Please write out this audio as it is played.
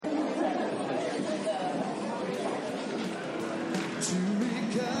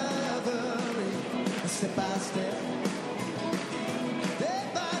recovery, step by step, day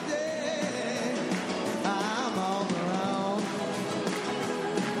by day, I'm on the road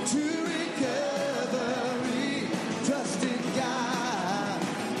to recovery, trusting God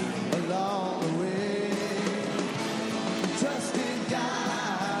along the way, trusting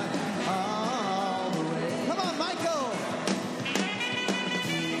God all the way. Come on, Michael!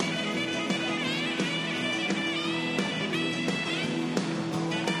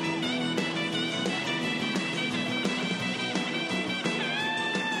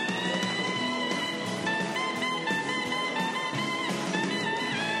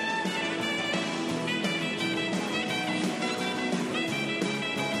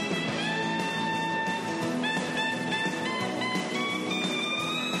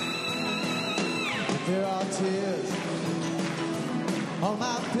 There are tears on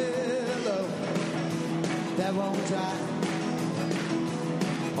my pillow that won't dry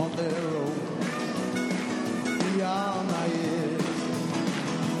on their own beyond my ears.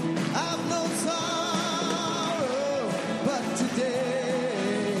 I've no sorrow, but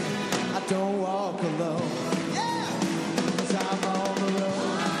today I don't walk alone. Yeah, 'cause I'm on the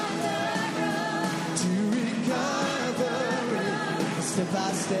road to recovery, step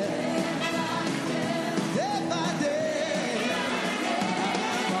by step. Day by day,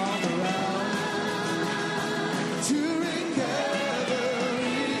 I'm on the road to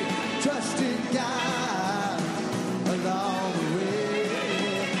recovery, trusting God along the way,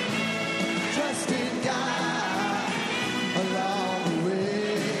 trusting God along the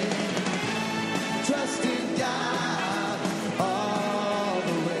way, trusting God all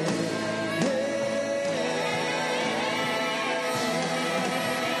the way.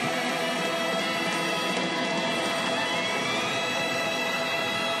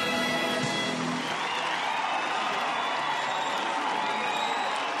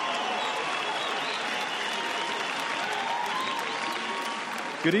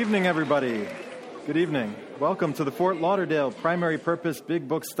 Good evening, everybody. Good evening. Welcome to the Fort Lauderdale Primary Purpose Big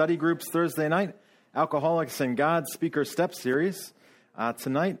Book Study Group's Thursday night Alcoholics and God Speaker Step Series.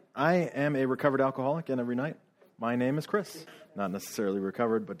 Tonight, I am a recovered alcoholic, and every night, my name is Chris. Not necessarily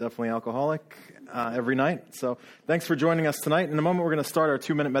recovered, but definitely alcoholic every night. So thanks for joining us tonight. In a moment, we're going to start our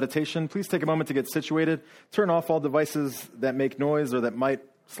 2-minute meditation. Please take a moment to get situated. Turn off all devices that make noise or that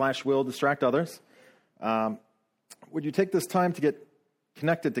might/will distract others. Would you take this time to get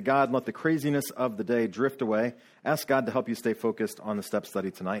connected to God and let the craziness of the day drift away? Ask God to help you stay focused on the step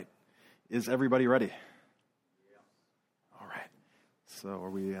study tonight. Is everybody ready? Yeah. All right. So are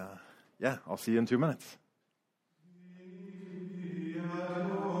we, I'll see you in 2 minutes.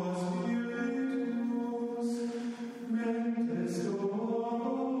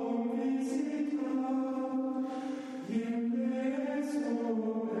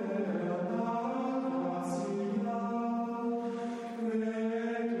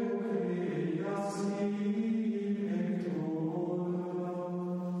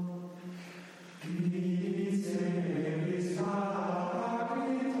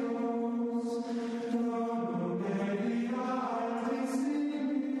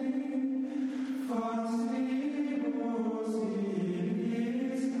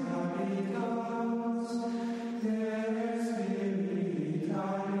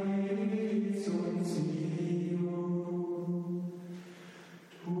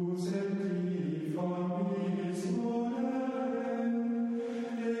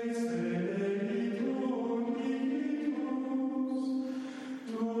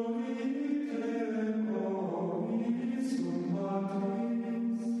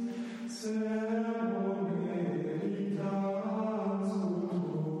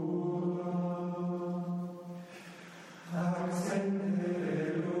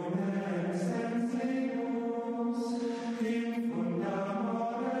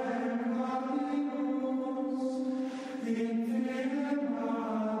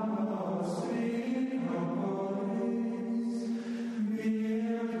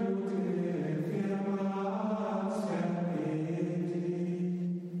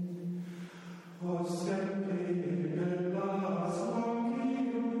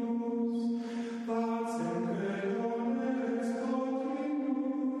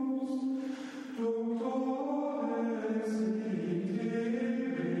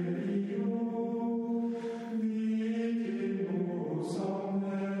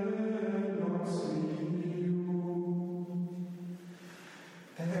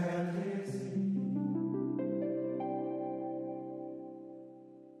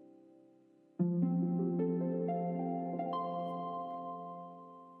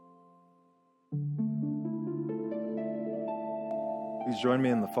 Please join me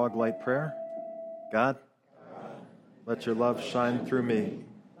in the fog light prayer. God, let your love shine through me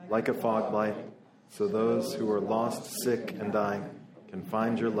like a fog light, so those who are lost, sick, and dying can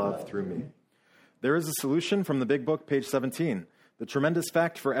find your love through me. There is a solution from the Big Book, page 17. The tremendous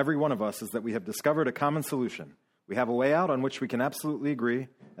fact for every one of us is that we have discovered a common solution. We have a way out on which we can absolutely agree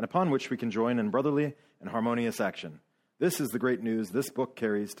and upon which we can join in brotherly and harmonious action. This is the great news this book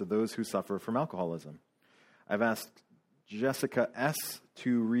carries to those who suffer from alcoholism. I've asked Jessica S.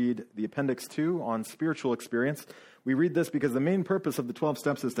 to read the Appendix 2 on spiritual experience. We read this because the main purpose of the 12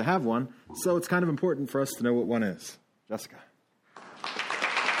 steps is to have one, so it's kind of important for us to know what one is. Jessica.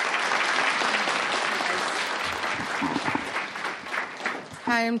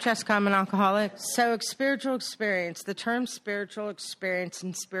 Hi, I'm Jessica. I'm an alcoholic. So spiritual experience. The terms spiritual experience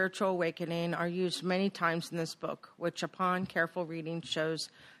and spiritual awakening are used many times in this book, which upon careful reading shows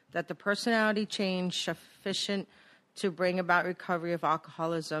that the personality change sufficient to bring about recovery of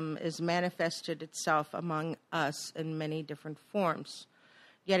alcoholism is manifested itself among us in many different forms.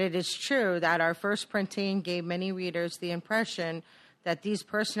 Yet it is true that our first printing gave many readers the impression that these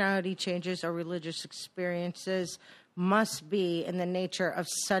personality changes or religious experiences must be in the nature of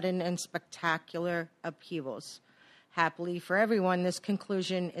sudden and spectacular upheavals. Happily for everyone, this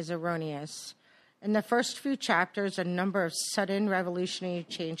conclusion is erroneous. In the first few chapters, a number of sudden revolutionary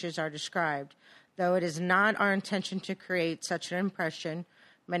changes are described. Though it is not our intention to create such an impression,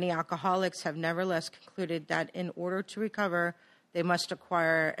 many alcoholics have nevertheless concluded that in order to recover, they must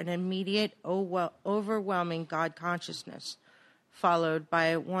acquire an immediate, overwhelming God consciousness, followed by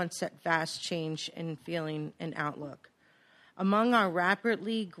a once-at-vast change in feeling and outlook. Among our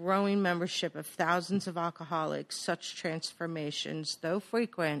rapidly growing membership of thousands of alcoholics, such transformations, though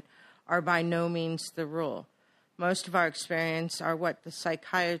frequent, are by no means the rule. Most of our experience are what the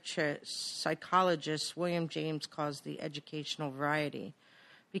psychologist William James calls the educational variety,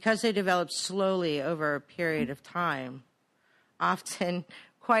 because they develop slowly over a period of time.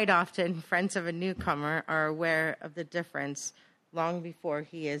 Quite often, friends of a newcomer are aware of the difference long before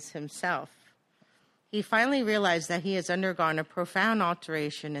he is himself. He finally realized that he has undergone a profound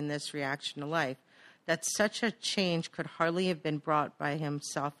alteration in this reaction to life, that such a change could hardly have been brought by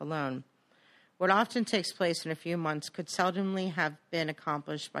himself alone. What often takes place in a few months could seldomly have been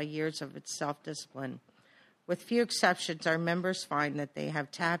accomplished by years of its self-discipline. With few exceptions, our members find that they have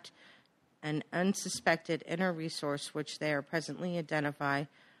tapped an unsuspected inner resource which they are presently identify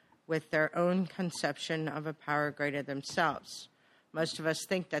with their own conception of a power greater than themselves. Most of us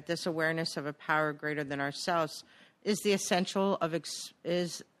think that this awareness of a power greater than ourselves is the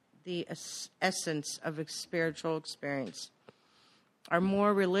essence of a spiritual experience. Our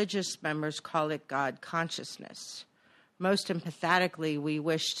more religious members call it God consciousness. Most emphatically, we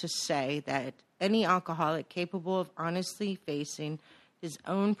wish to say that any alcoholic capable of honestly facing his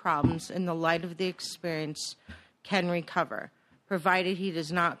own problems in the light of the experience can recover, provided he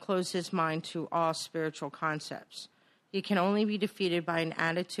does not close his mind to all spiritual concepts. He can only be defeated by an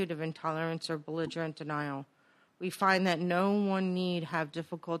attitude of intolerance or belligerent denial. We find that no one need have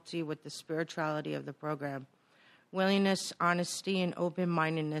difficulty with the spirituality of the program. Willingness, honesty, and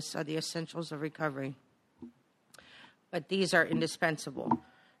open-mindedness are the essentials of recovery. But these are indispensable.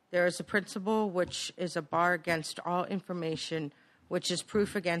 There is a principle which is a bar against all information, which is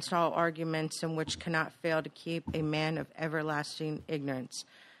proof against all arguments, and which cannot fail to keep a man of everlasting ignorance.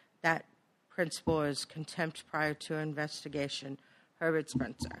 That principle is contempt prior to investigation. Herbert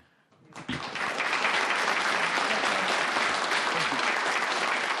Spencer.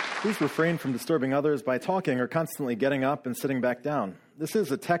 Please refrain from disturbing others by talking or constantly getting up and sitting back down. This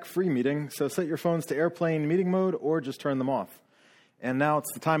is a tech-free meeting, so set your phones to airplane meeting mode or just turn them off. And now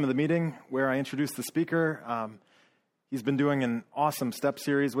it's the time of the meeting where I introduce the speaker. He's been doing an awesome step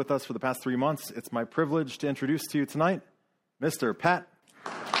series with us for the past 3 months. It's my privilege to introduce to you tonight, Mr. Pat.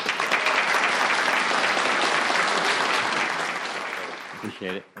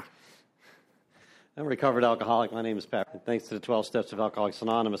 Appreciate it. I'm a recovered alcoholic. My name is Pat. And thanks to the 12 Steps of Alcoholics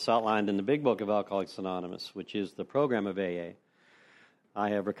Anonymous outlined in the Big Book of Alcoholics Anonymous, which is the program of AA,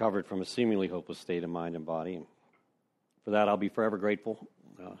 I have recovered from a seemingly hopeless state of mind and body. And for that, I'll be forever grateful.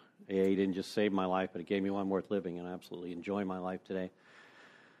 AA didn't just save my life, but it gave me one worth living, and I absolutely enjoy my life today.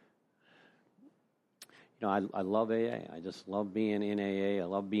 You know, I love AA. I just love being in AA. I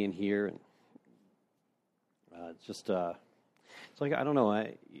love being here. And it's like, I don't know,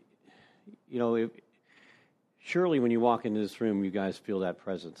 surely when you walk into this room, you guys feel that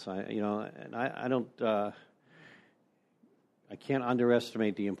presence. I can't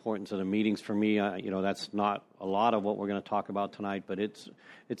underestimate the importance of the meetings for me. That's not a lot of what we're going to talk about tonight, but it's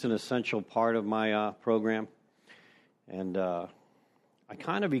an essential part of my program. And I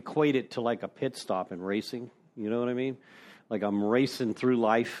kind of equate it to like a pit stop in racing. You know what I mean? Like I'm racing through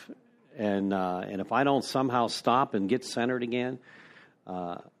life, and if I don't somehow stop and get centered again,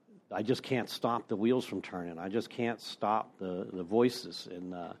 I just can't stop the wheels from turning. I just can't stop the voices,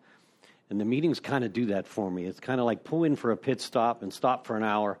 and the meetings kind of do that for me. It's kind of like pull in for a pit stop and stop for an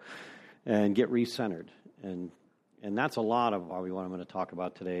hour and get recentered. And that's a lot of what I'm going to talk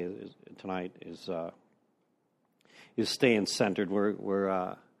about tonight is staying centered.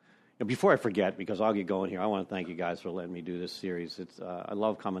 Before I forget, because I'll get going here, I want to thank you guys for letting me do this series. I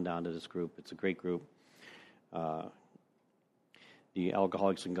love coming down to this group. It's a great group. The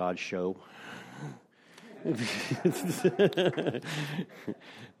Alcoholics and God show. It's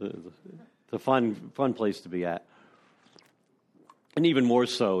a fun place to be at. And even more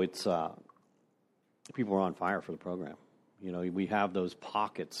so, it's people are on fire for the program. You know, we have those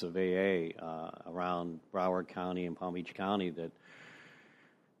pockets of AA around Broward County and Palm Beach County that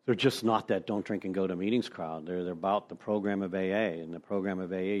they're just not that don't drink and go to meetings crowd. They're about the program of AA, and the program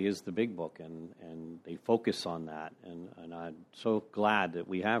of AA is the big book, and they focus on that. And I'm so glad that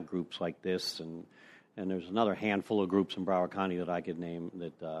we have groups like this, and there's another handful of groups in Broward County that I could name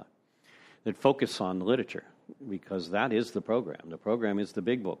that focus on the literature, because that is the program. The program is the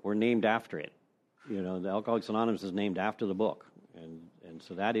big book. We're named after it. You know, the Alcoholics Anonymous is named after the book, and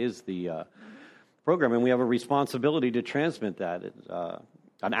so that is the program, and we have a responsibility to transmit that.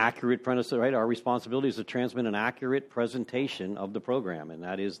 An accurate premise, right? Our responsibility is to transmit an accurate presentation of the program, and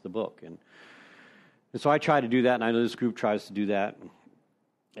that is the book. And so I try to do that, and I know this group tries to do that.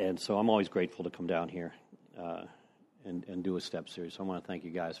 And so I'm always grateful to come down here and do a step series. So I want to thank you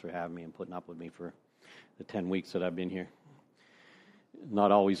guys for having me and putting up with me for the 10 weeks that I've been here.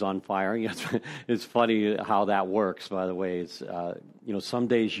 Not always on fire. It's funny how that works, by the way. It's, some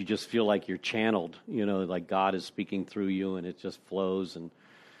days you just feel like you're channeled, like God is speaking through you and it just flows. And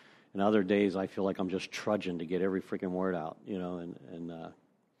other days I feel like I'm just trudging to get every freaking word out, and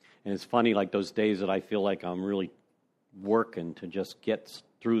it's funny, like those days that I feel like I'm really working to just get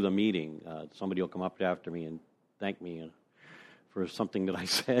through the meeting. Somebody will come up after me and thank me for something that I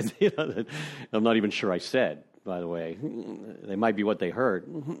said, that I'm not even sure I said, by the way. They might be what they heard.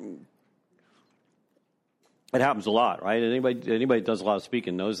 It happens a lot, right? Anybody that does a lot of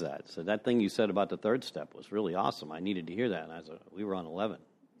speaking knows that. So that thing you said about the third step was really awesome. I needed to hear that. And I said, we were on 11.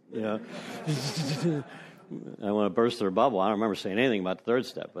 I want to burst their bubble. I don't remember saying anything about the third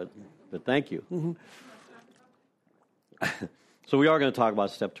step, but thank you. So we are going to talk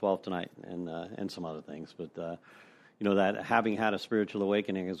about step 12 tonight and some other things. But, that having had a spiritual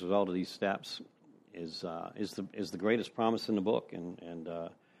awakening as a result of these steps is the greatest promise in the book.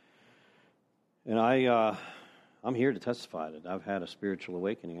 I'm here to testify that I've had a spiritual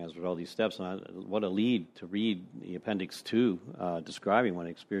awakening as a result of these steps. And what a lead to read the Appendix 2 describing what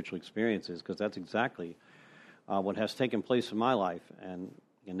a spiritual experience is, because that's exactly what has taken place in my life. And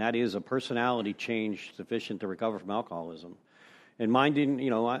that is a personality change sufficient to recover from alcoholism. And mine didn't,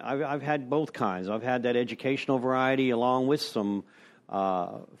 I've had both kinds. I've had that educational variety along with some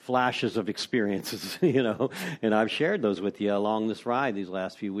flashes of experiences, and I've shared those with you along this ride these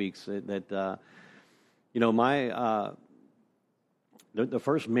last few weeks. The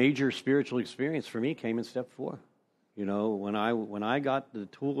first major spiritual experience for me came in step 4. When I got the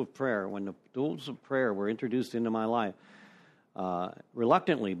tool of prayer, when the tools of prayer were introduced into my life,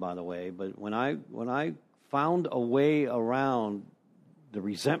 reluctantly, by the way, but when I found a way around the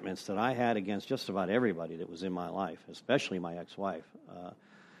resentments that I had against just about everybody that was in my life, especially my ex-wife.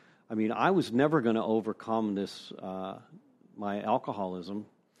 I was never going to overcome this, my alcoholism,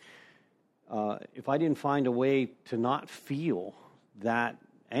 if I didn't find a way to not feel that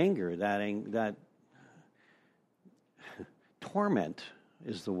anger, that torment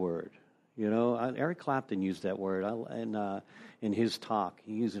is the word. Eric Clapton used that word, and in his talk,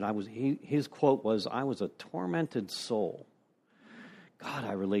 he used it. His quote was, "I was a tormented soul." God,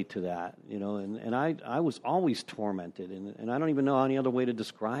 I relate to that, and I was always tormented, and I don't even know any other way to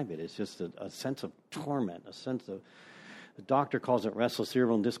describe it. It's just a sense of torment, a sense of, the doctor calls it restless,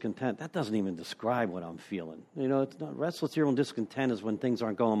 irritable, and discontent. That doesn't even describe what I'm feeling. It's not, restless, irritable, and discontent is when things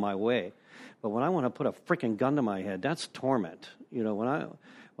aren't going my way. But when I want to put a freaking gun to my head, that's torment. When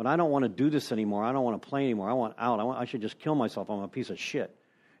I don't want to do this anymore, I don't want to play anymore, I want out, I should just kill myself, I'm a piece of shit.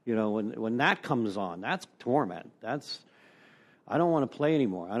 When that comes on, that's torment. I don't want to play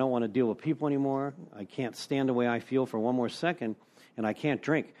anymore. I don't want to deal with people anymore. I can't stand the way I feel for one more second, and I can't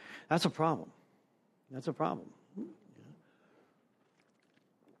drink. That's a problem. That's a problem.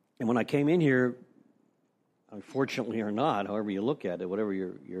 And when I came in here, unfortunately or not, however you look at it, whatever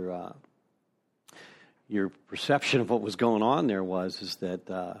your your perception of what was going on there is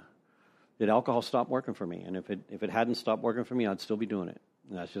that alcohol stopped working for me. And if it hadn't stopped working for me, I'd still be doing it.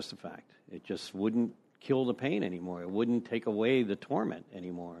 And that's just a fact. It just wouldn't kill the pain anymore. It wouldn't take away the torment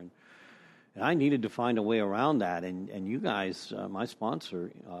anymore. And I needed to find a way around that. And you guys, my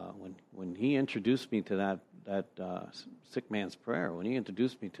sponsor, when he introduced me to that sick man's prayer, when he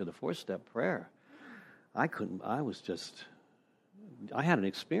introduced me to the 4-step prayer, I had an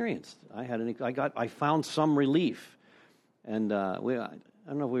experience. I found some relief. And I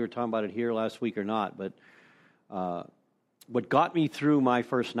don't know if we were talking about it here last week or not, but what got me through my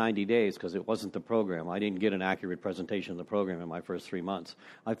first 90 days, because it wasn't the program, I didn't get an accurate presentation of the program in my first 3 months.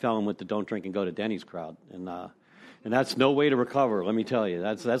 I fell in with the don't drink and go to Denny's crowd, and that's no way to recover. Let me tell you,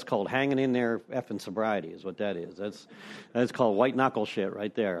 that's called hanging in there, effing sobriety is what that is. That's called white knuckle shit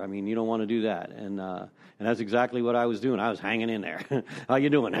right there. I mean, you don't want to do that, and that's exactly what I was doing. I was hanging in there. How you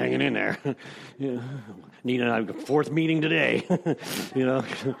doing? Hanging in there. Need a 4th meeting today.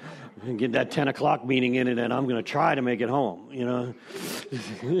 Get that 10 o'clock meeting in, and then I'm going to try to make it home. And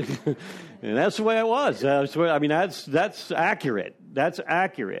that's the way I was. That's accurate. That's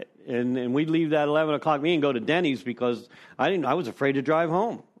accurate. And we'd leave that 11 o'clock meeting and go to Denny's because I was afraid to drive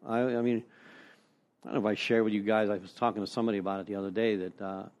home. I don't know if I shared with you guys. I was talking to somebody about it the other day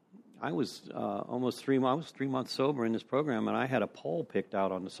that I was almost 3 months. I was 3 months sober in this program, and I had a pole picked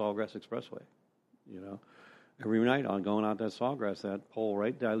out on the Sawgrass Expressway. Every night on going out that Sawgrass, that pole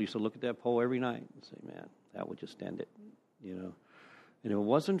right there, I used to look at that pole every night and say, man, that would just end it, And if it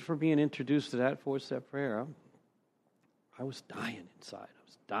wasn't for being introduced to that 4-step prayer, I was dying inside. I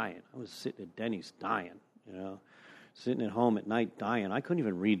was dying. I was sitting at Denny's dying, sitting at home at night dying. I couldn't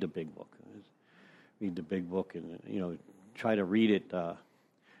even read the big book. Read the big book and, try to read it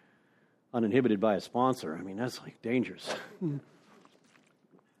uninhibited by a sponsor. I mean, that's like dangerous. Who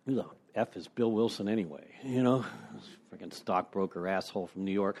the F is Bill Wilson anyway? Freaking stockbroker asshole from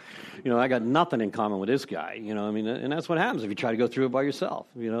New York. I got nothing in common with this guy. And that's what happens if you try to go through it by yourself.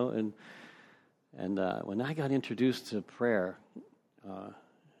 And when I got introduced to prayer,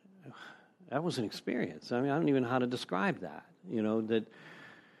 that was an experience. I don't even know how to describe that.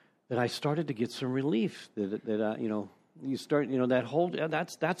 That I started to get some relief. You start, that whole,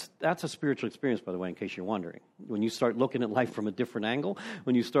 that's a spiritual experience, by the way, in case you're wondering. When you start looking at life from a different angle,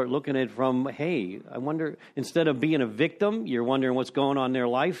 when you start looking at it from, hey, I wonder, instead of being a victim, you're wondering what's going on in their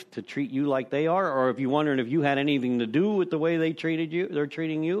life to treat you like they are, or if you're wondering if you had anything to do with the way they're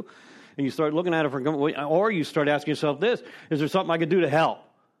treating you, and you start looking at it from, or you start asking yourself this, is there something I could do to help?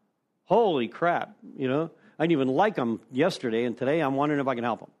 Holy crap, I didn't even like them yesterday, and today I'm wondering if I can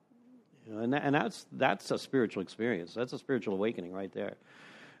help them. And that's a spiritual experience. That's a spiritual awakening right there.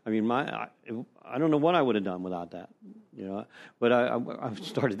 I don't know what I would have done without that, But I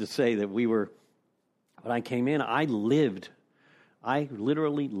started to say that when I came in, I literally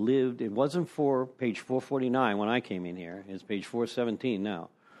lived. It wasn't for page 449 when I came in here. It's page 417 now.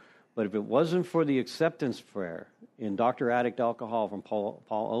 But if it wasn't for the acceptance prayer in Dr. Addict Alcohol from Paul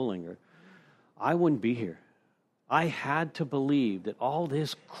Olinger, I wouldn't be here. I had to believe that all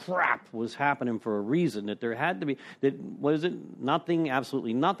this crap was happening for a reason, that there had to be,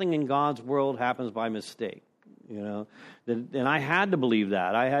 absolutely nothing in God's world happens by mistake, and I had to believe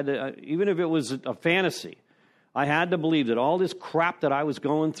that. I had to, even if it was a fantasy, I had to believe that all this crap that I was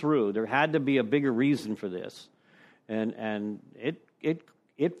going through, there had to be a bigger reason for this. And it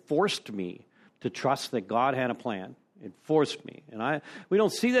forced me to trust that God had a plan. It forced me. And we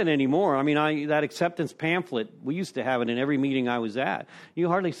don't see that anymore. That acceptance pamphlet, we used to have it in every meeting I was at. You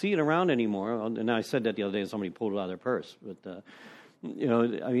hardly see it around anymore. And I said that the other day and somebody pulled it out of their purse. But,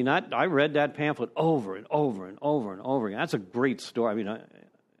 I read that pamphlet over and over and over and over again. That's a great story.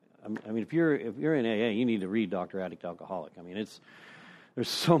 If you're in AA, you need to read Dr. Addict Alcoholic. There's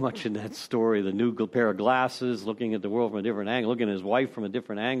so much in that story. The new pair of glasses, looking at the world from a different angle, looking at his wife from a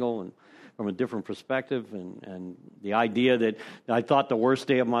different angle, and from a different perspective, and the idea that I thought the worst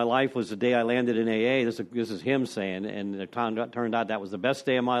day of my life was the day I landed in AA. This is him saying, and it turned out that was the best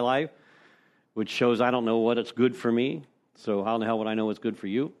day of my life, which shows I don't know what is good for me. So how in the hell would I know what's good for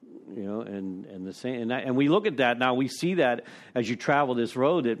you? And the same, and we look at that now. We see that as you travel this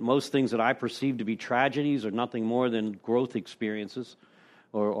road, that most things that I perceive to be tragedies are nothing more than growth experiences,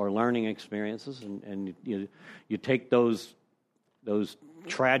 or learning experiences, and you take those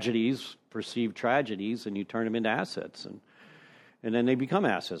tragedies, perceived tragedies, and you turn them into assets, and then they become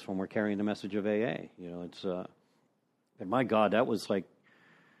assets when we're carrying the message of AA. And my God, that was like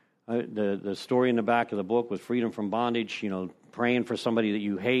the story in the back of the book was freedom from bondage. Praying for somebody that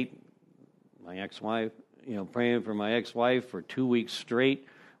you hate, my ex-wife. Praying for my ex-wife for 2 weeks straight,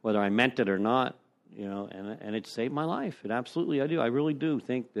 whether I meant it or not. and it saved my life. It absolutely, I really do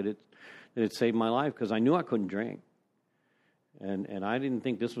think that it saved my life, because I knew I couldn't drink, and I didn't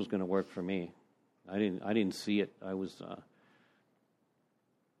think this was going to work for me. I didn't see it. I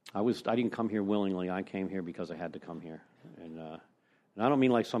didn't come here willingly. I came here because I had to come here, and I don't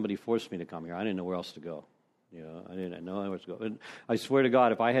mean like somebody forced me to come here. I didn't know where else to go. I didn't know where else to go. And I swear to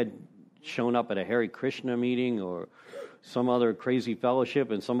God, if I had shown up at a Hare Krishna meeting or some other crazy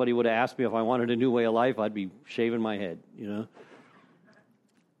fellowship, and somebody would have asked me if I wanted a new way of life, I'd be shaving my head.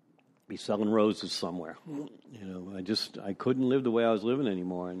 Be selling roses somewhere. I couldn't live the way I was living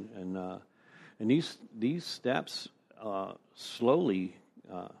anymore, and these steps slowly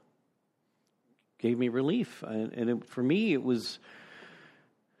gave me relief, and for me it was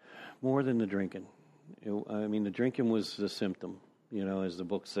more than the drinking. The drinking was the symptom, as the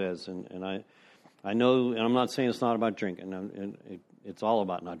book says, and I know, and I'm not saying it's not about drinking. It's all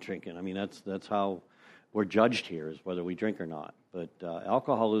about not drinking. That's how we're judged here, is whether we drink or not. But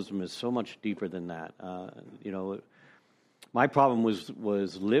alcoholism is so much deeper than that. My problem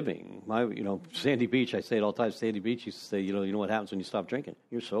was living. Sandy Beach, I say it all the time. Sandy Beach used to say, you know what happens when you stop drinking?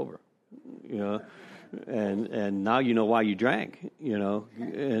 You're sober. And now you know why you drank.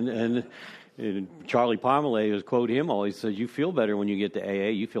 And Charlie Pomeroy, was quote him always says, you feel better when you get to AA.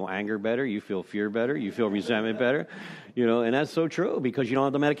 You feel anger better. You feel fear better. You feel resentment better. And that's so true, because you don't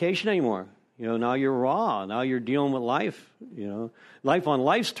have the medication anymore. Now you're raw. Now you're dealing with life. Life on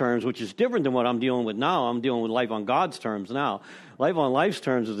life's terms, which is different than what I'm dealing with now. I'm dealing with life on God's terms now. Life on life's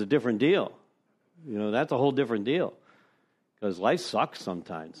terms is a different deal. That's a whole different deal. Because life sucks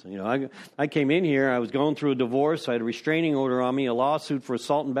sometimes. I came in here, I was going through a divorce, I had a restraining order on me, a lawsuit for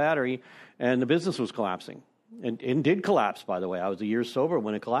assault and battery, and the business was collapsing. And did collapse, by the way. I was a year sober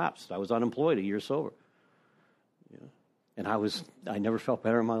when it collapsed. I was unemployed, a year sober. And I never felt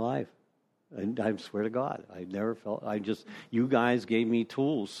better in my life. And I swear to God, I never felt, you guys gave me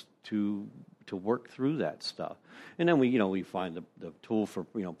tools to work through that stuff. And then we find the tool for,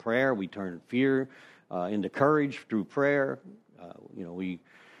 prayer. We turn fear into courage through prayer.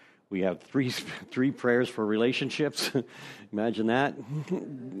 We have three prayers for relationships. Imagine that.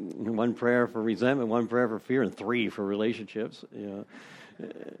 One prayer for resentment, one prayer for fear, and 3 for relationships. I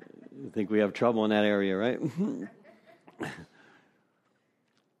think we have trouble in that area, right?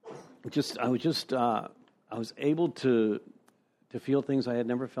 I was able to feel things I had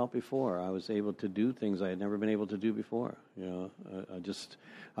never felt before. I was able to do things I had never been able to do before.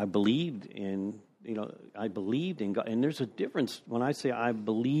 I believed in God. And there's a difference when I say I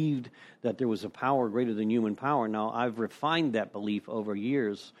believed that there was a power greater than human power. Now, I've refined that belief over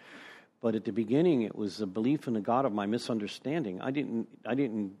years, but at the beginning, it was a belief in the God of my misunderstanding.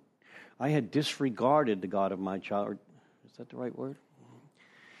 I had disregarded the God of my child. Is that the right word?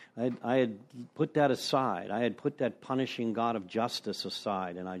 I had put that aside. I had put that punishing God of justice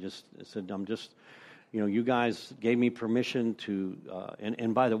aside, and I said, you guys gave me permission to,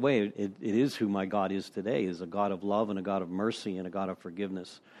 and by the way, it is who my God is today, is a God of love and a God of mercy and a God of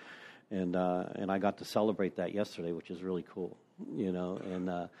forgiveness, and I got to celebrate that yesterday, which is really cool,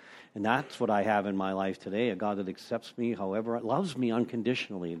 and that's what I have in my life today, a God that accepts me however, loves me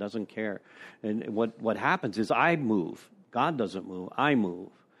unconditionally, doesn't care, and what happens is I move. God doesn't move, I move.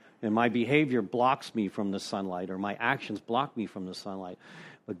 And my behavior blocks me from the sunlight, or my actions block me from the sunlight.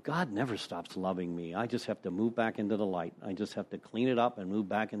 But God never stops loving me. I just have to move back into the light. I just have to clean it up and move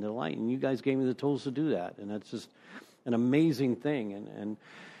back into the light. And you guys gave me the tools to do that. And that's just an amazing thing. And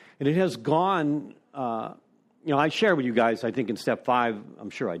it has gone, I shared with you guys, I think in step 5,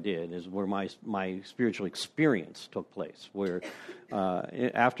 I'm sure I did, is where my spiritual experience took place. Where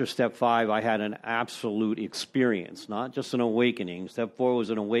after step 5, I had an absolute experience, not just an awakening. Step 4 was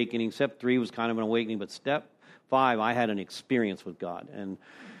an awakening. Step 3 was kind of an awakening. But step 5, I had an experience with God.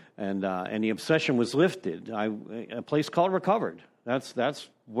 And the obsession was lifted. A place called Recovered. That's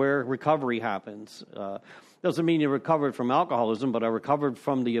where recovery happens. Doesn't mean you recovered from alcoholism, but I recovered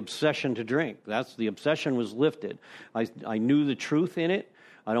from the obsession to drink. The obsession was lifted. I knew the truth in it.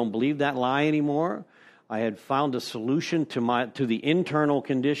 I don't believe that lie anymore. I had found a solution to the internal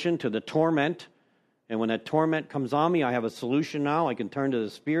condition, to the torment. And when that torment comes on me, I have a solution now. I can turn to the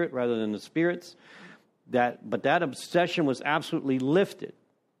Spirit rather than the spirits. But that obsession was absolutely lifted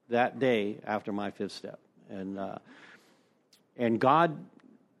that day after my 5th step. And God...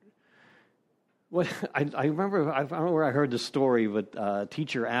 I remember where I heard the story, but a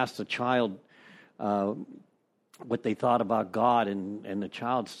teacher asked a child what they thought about God, and the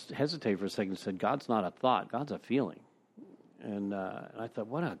child hesitated for a second and said, God's not a thought, God's a feeling. And I thought,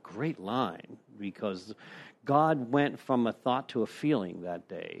 what a great line, because God went from a thought to a feeling that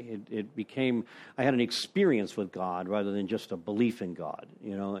day. It became, I had an experience with God rather than just a belief in God,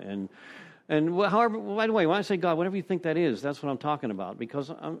 you know. And however, by the way, when I say God, whatever you think that is, that's what I'm talking about. Because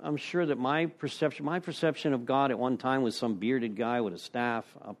I'm sure that my perception of God at one time was some bearded guy with a staff,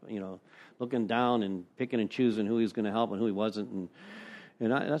 up, you know, looking down and picking and choosing who he was going to help and who he wasn't.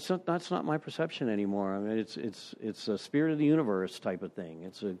 That's not my perception anymore. I mean, it's a spirit of the universe type of thing.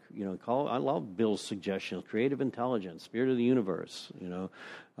 It's a, you know, I love Bill's suggestions: creative intelligence, spirit of the universe, you know,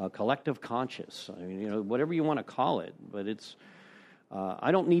 collective conscious. I mean, you know, whatever you want to call it. But it's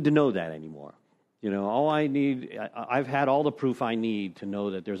I don't need to know that anymore. You know, all I need, I've had all the proof I need to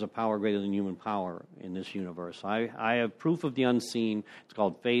know that there's a power greater than human power in this universe. I have proof of the unseen. It's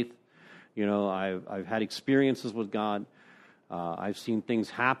called faith. You know, I've had experiences with God. I've seen things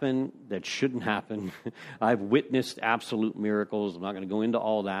happen that shouldn't happen. I've witnessed absolute miracles. I'm not going to go into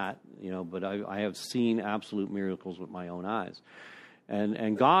all that, you know, but I have seen absolute miracles with my own eyes.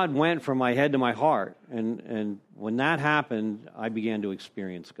 And God went from my head to my heart. And when that happened, I began to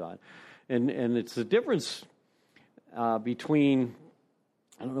experience God. And it's the difference between,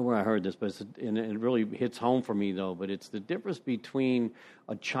 I don't know where I heard this, but and it really hits home for me, though, but it's the difference between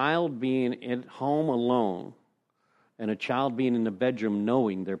a child being at home alone and a child being in the bedroom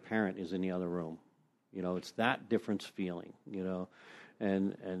knowing their parent is in the other room. You know, it's that difference feeling, you know.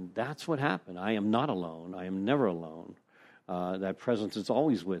 And that's what happened. I am not alone. I am never alone. That presence is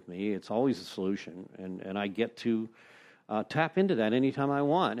always with me. It's always a solution. And I get to tap into that anytime I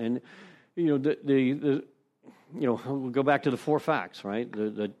want. And, you know, you know, we'll go back to the 4 facts, right?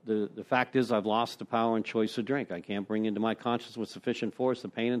 The fact is I've lost the power and choice to drink. I can't bring into my conscience with sufficient force the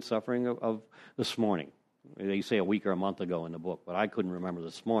pain and suffering of this morning. They say a week or a month ago in the book, but I couldn't remember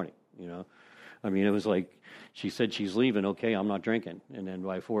this morning, you know. I mean, it was like she said she's leaving, okay, I'm not drinking. And then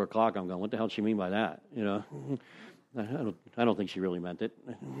by 4 o'clock, I'm going, what the hell does she mean by that, you know? I don't think she really meant it.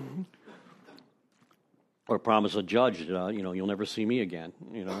 Or promise a judge, you know, you'll never see me again,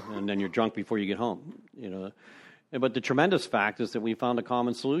 you know, and then you're drunk before you get home, you know. But the tremendous fact is that we found a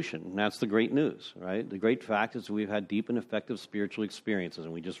common solution, and that's the great news, right? The great fact is we've had deep and effective spiritual experiences,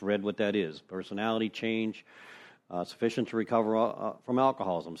 and we just read what that is. Personality change, sufficient to recover from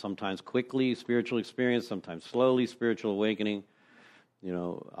alcoholism, sometimes quickly, spiritual experience, sometimes slowly, spiritual awakening. You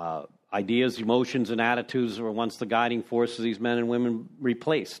know, ideas, emotions, and attitudes were once the guiding force of these men and women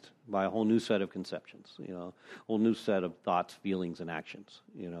replaced by a whole new set of conceptions, you know, a whole new set of thoughts, feelings, and actions,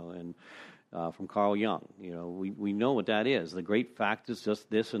 you know, and from Carl Jung, you know, we know what that is. The great fact is just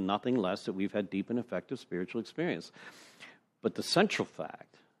this and nothing less, that we've had deep and effective spiritual experience. But the central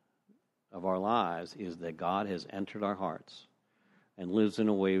fact of our lives is that God has entered our hearts and lives in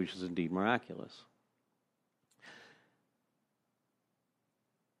a way which is indeed miraculous.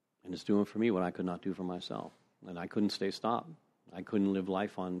 And it's doing for me what I could not do for myself. And I couldn't stay stopped. I couldn't live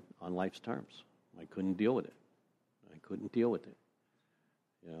life on life's terms. I couldn't deal with it.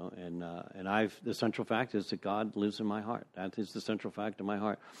 You know, and the central fact is that God lives in my heart. That is the central fact of my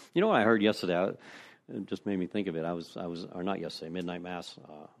heart. You know what I heard yesterday? It just made me think of it. I was, or not yesterday, midnight mass,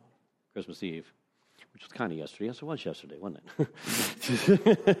 Christmas Eve, which was kind of yesterday. Yes, it was yesterday, wasn't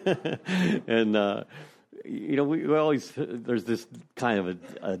it? And, you know, we always, there's this kind of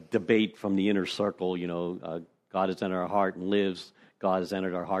a debate from the inner circle, you know, God has entered our heart and lives, God has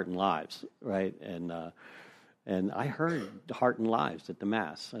entered our heart and lives, right? And I heard heart and lives at the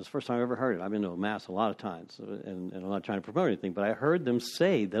Mass. That's the first time I ever heard it. I've been to a Mass a lot of times, and I'm not trying to promote anything, but I heard them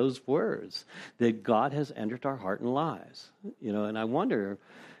say those words, that God has entered our heart and lives, you know, and I wonder,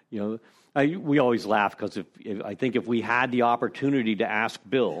 you know, we always laugh because I think if we had the opportunity to ask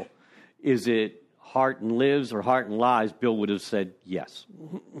Bill, is it heart and lives or heart and lives, Bill would have said yes.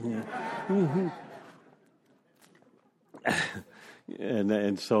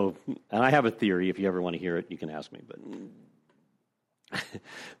 And so I have a theory. If you ever want to hear it, you can ask me.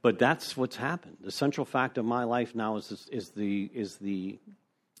 But that's what's happened. The central fact of my life now is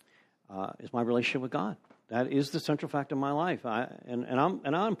my relationship with God. That is the central fact of my life, and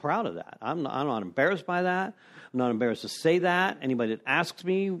I'm proud of that. I'm not embarrassed by that. I'm not embarrassed to say that. Anybody that asks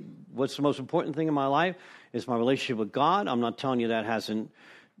me what's the most important thing in my life is my relationship with God. I'm not telling you that hasn't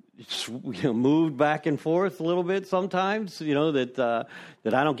moved back and forth a little bit sometimes. You know that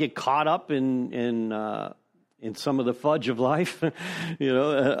I don't get caught up in some of the fudge of life. You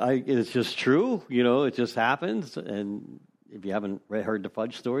know, it's just true. You know, it just happens. And if you haven't heard the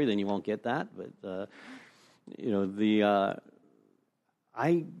fudge story, then you won't get that. But you know,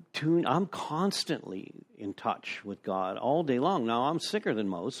 I'm constantly in touch with God all day long. Now, I'm sicker than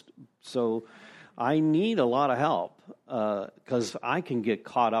most, so I need a lot of help. because I can get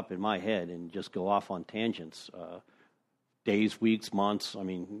caught up in my head and just go off on tangents, days, weeks, months. I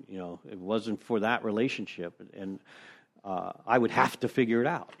mean, it wasn't for that relationship, and I would have to figure it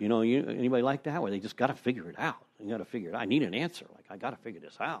out. Anybody like that, where they just got to figure it out? You got to figure it out. I need an answer. Like, I got to figure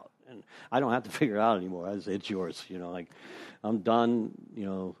this out, and I don't have to figure it out anymore. It's yours. I'm done.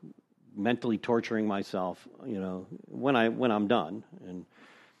 Mentally torturing myself. When I'm done,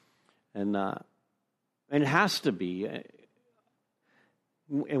 and it has to be.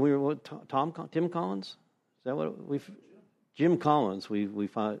 And we were what, Tim Collins. Is that what we've? Jim Collins, we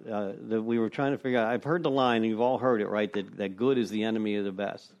found that we were trying to figure out. I've heard the line, and you've all heard it, right? That good is the enemy of the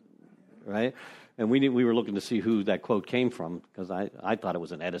best, right? And we were looking to see who that quote came from, because I thought it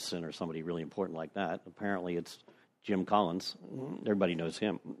was an Edison or somebody really important like that. Apparently, it's Jim Collins. Everybody knows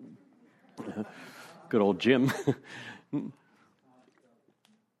him. Good old Jim.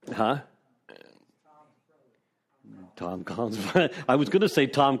 Huh? Tom Collins. I was going to say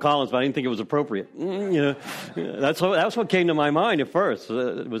Tom Collins, but I didn't think it was appropriate. That's what came to my mind at first.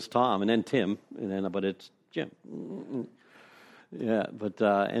 It was Tom, and then Tim, but it's Jim. Yeah, but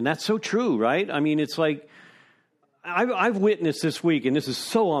and that's so true, right? I mean, it's like I've witnessed this week, and this is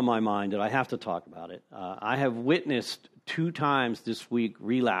so on my mind that I have to talk about it. I have witnessed 2 times this week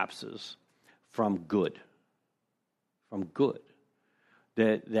relapses from good.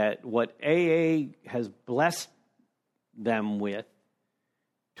 That what AA has blessed them with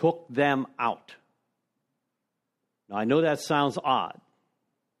took them out. Now, I know that sounds odd,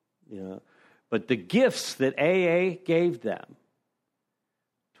 but the gifts that AA gave them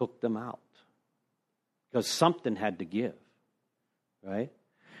took them out because something had to give, right?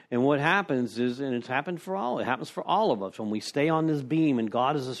 And what happens is, and it happens for all of us, when we stay on this beam and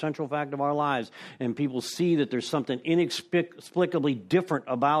God is the central fact of our lives, and people see that there's something inexplicably different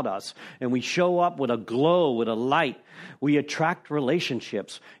about us, and we show up with a glow, with a light, we attract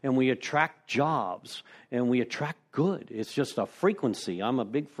relationships, and we attract jobs, and we attract good. It's just a frequency. I'm a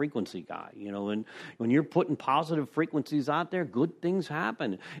big frequency guy, and when you're putting positive frequencies out there, good things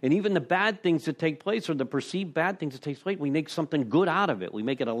happen. And even the bad things that take place, or the perceived bad things that take place, we make something good out of it. We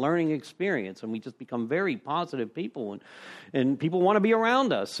make it a learning experience, and we just become very positive people, and people want to be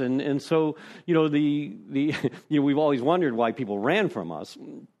around us. And so, we've always wondered why people ran from us.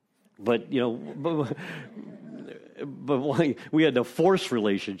 But we had to force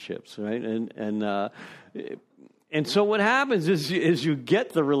relationships, right? And so what happens is you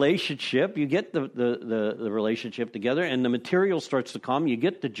get the relationship, you get the relationship together, and the material starts to come. You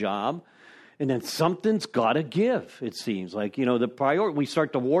get the job, and then something's got to give. It seems like the priority. We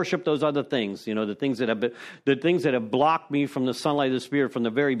start to worship those other things. The things that have blocked me from the sunlight of the Spirit from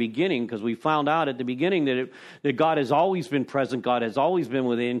the very beginning. Because we found out at the beginning that God has always been present. God has always been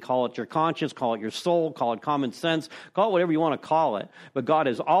within. Call it your conscience, call it your soul, call it common sense, call it whatever you want to call it. But God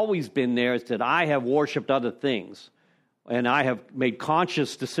has always been there. It's that I have worshipped other things. And I have made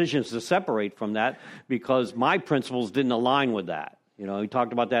conscious decisions to separate from that because my principles didn't align with that. We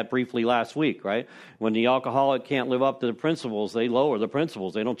talked about that briefly last week, right? When the alcoholic can't live up to the principles, they lower the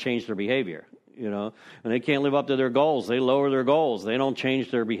principles. They don't change their behavior, When they can't live up to their goals, they lower their goals. They don't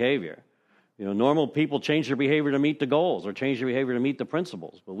change their behavior. Normal people change their behavior to meet the goals or change their behavior to meet the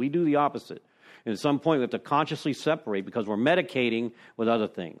principles. But we do the opposite. And at some point, we have to consciously separate because we're medicating with other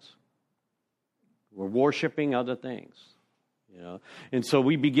things. We're worshiping other things. And so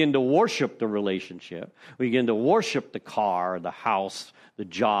we begin to worship the relationship. We begin to worship the car, the house, the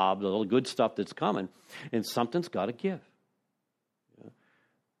job, the little good stuff that's coming. And something's got to give.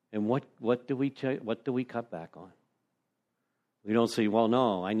 And what do we cut back on? We don't say, well,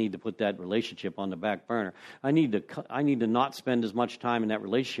 no, I need to put that relationship on the back burner. I need to not spend as much time in that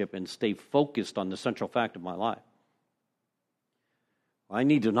relationship and stay focused on the central fact of my life. I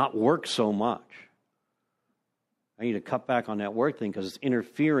need to not work so much. I need to cut back on that work thing because it's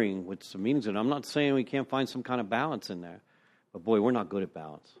interfering with some meanings. And I'm not saying we can't find some kind of balance in there. But boy, we're not good at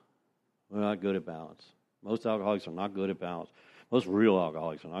balance. We're not good at balance. Most alcoholics are not good at balance. Most real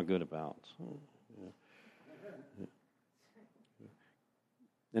alcoholics are not good at balance.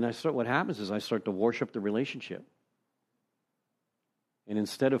 And what happens is I start to worship the relationship. And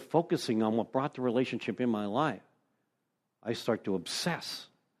instead of focusing on what brought the relationship in my life, I start to obsess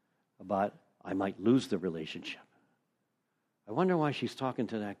about I might lose the relationship. I wonder why she's talking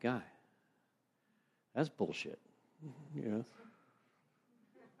to that guy. That's bullshit.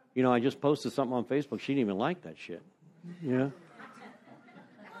 I just posted something on Facebook. She didn't even like that shit.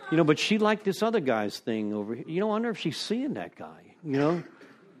 But she liked this other guy's thing over here. I wonder if she's seeing that guy.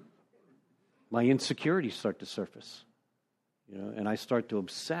 My insecurities start to surface. And I start to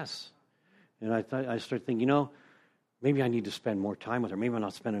obsess. And I start thinking, maybe I need to spend more time with her. Maybe I'm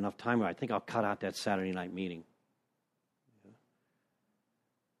not spending enough time with her. I think I'll cut out that Saturday night meeting.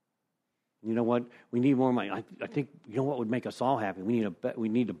 You know what? We need more money. I think, you know what would make us all happy? We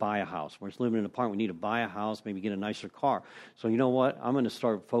need to buy a house. We're living in an apartment. We need to buy a house, maybe get a nicer car. So you know what? I'm going to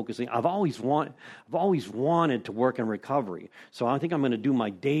start focusing. I've always wanted to work in recovery. So I think I'm going to do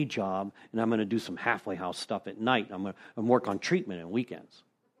my day job, and I'm going to do some halfway house stuff at night. I'm going to work on treatment on weekends.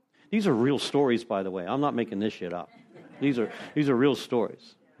 These are real stories, by the way. I'm not making this shit up. These are real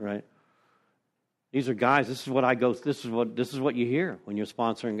stories, right? These are guys. This is what I go. This is what you hear when you're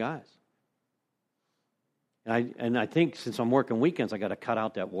sponsoring guys. And I think since I'm working weekends, I got to cut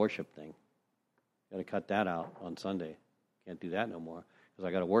out that worship thing. Got to cut that out on Sunday. Can't do that no more because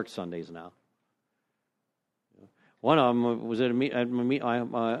I got to work Sundays now. One of them was at a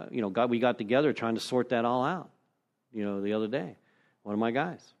we got together trying to sort that all out. The other day, one of my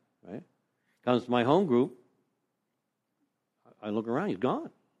guys, right, comes to my home group. I look around, he's gone.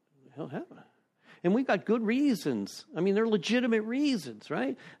 What the hell happened? And we got good reasons. I mean, they're legitimate reasons,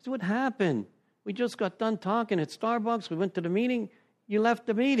 right? So what happened? We just got done talking at Starbucks. We went to the meeting. You left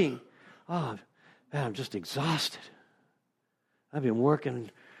the meeting. Oh, man, I'm just exhausted. I've been working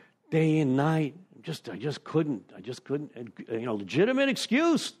day and night. I just couldn't. Legitimate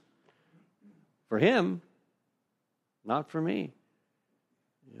excuse for him, not for me.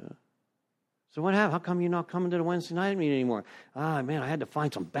 Yeah. So what happened? How come you're not coming to the Wednesday night meeting anymore? Man, I had to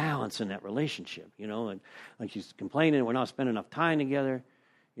find some balance in that relationship, and like she's complaining, we're not spending enough time together.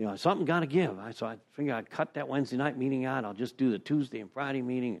 Something got to give. So I figured I'd cut that Wednesday night meeting out. I'll just do the Tuesday and Friday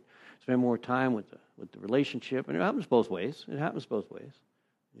meeting and spend more time with the relationship. And it happens both ways.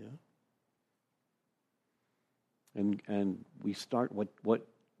 Yeah. And we start what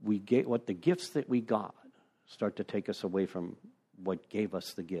the gifts that we got start to take us away from what gave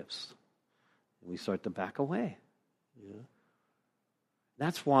us the gifts. And we start to back away. Yeah.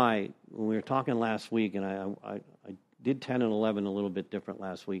 That's why when we were talking last week, and I did 10 and 11 a little bit different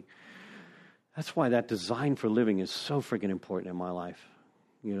last week. That's why that design for living is so freaking important in my life.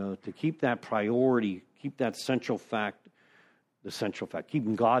 To keep that priority, keep that central fact,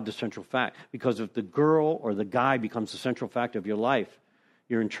 keeping God the central fact. Because if the girl or the guy becomes the central fact of your life,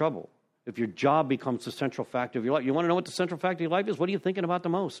 you're in trouble. If your job becomes the central fact of your life, you want to know what the central fact of your life is? What are you thinking about the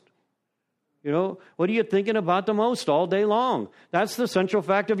most? What are you thinking about the most all day long? That's the central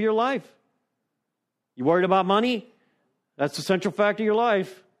fact of your life. You worried about money? That's the central fact of your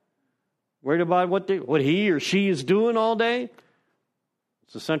life. Worried about what he or she is doing all day?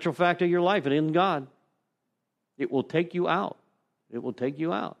 It's the central fact of your life, and in God. It will take you out. It will take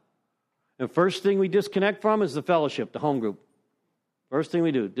you out. And first thing we disconnect from is the fellowship, the home group. First thing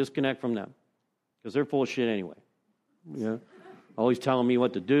we do, disconnect from them. Because they're full of shit anyway. Always telling me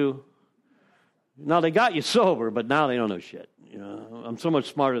what to do. Now, they got you sober, but now they don't know shit. I'm so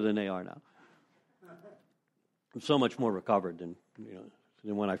much smarter than they are now. I'm so much more recovered than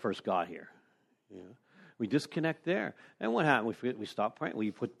when I first got here. We disconnect there. And what happened? We stop praying.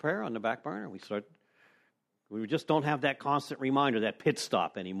 We put prayer on the back burner. We just don't have that constant reminder, that pit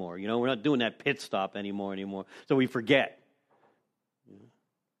stop anymore. We're not doing that pit stop anymore. So we forget. I'm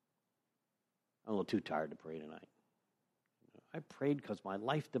a little too tired to pray tonight. I prayed because my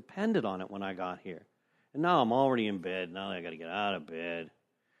life depended on it when I got here. And now I'm already in bed. Now I got to get out of bed.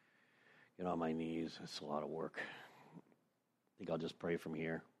 Get on my knees. It's a lot of work. I think I'll just pray from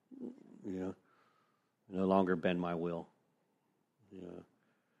here. No longer bend my will.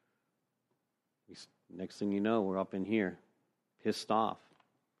 Next thing you know, we're up in here, pissed off.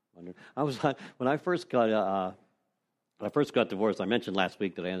 When I first got divorced. I mentioned last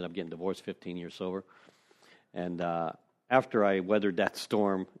week that I ended up getting divorced 15 years sober, and after I weathered that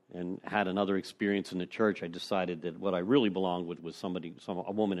storm and had another experience in the church, I decided that what I really belonged with was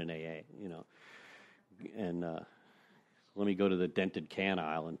a woman in AA, And let me go to the dented can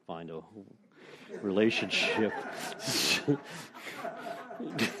aisle and find a relationship.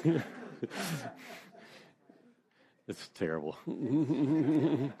 It's terrible.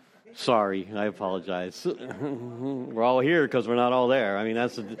 Sorry, I apologize. We're all here because we're not all there. I mean,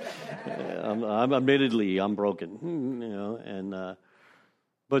 I'm broken,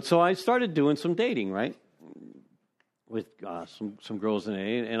 but so I started doing some dating, right, with some girls in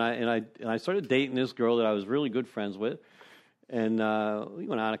AA, and I started dating this girl that I was really good friends with, and we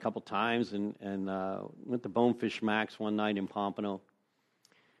went out a couple times and went to Bonefish Max one night in Pompano,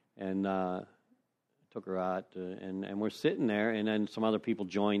 and took her out, and we're sitting there, and then some other people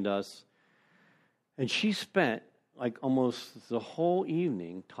joined us. And she spent like almost the whole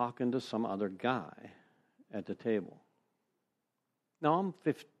evening talking to some other guy at the table. Now, I'm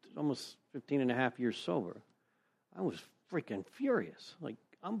almost 15 and a half years sober. I was freaking furious. Like,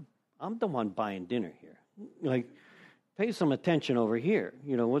 I'm the one buying dinner here. Like, pay some attention over here.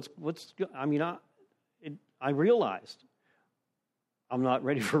 You know, I realized I'm not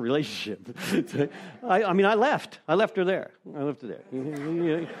ready for a relationship. I left. I left her there. I left her there.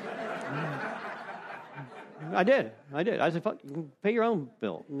 I did. I said, "Fuck, pay your own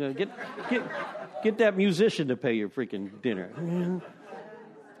bill. Get that musician to pay your freaking dinner."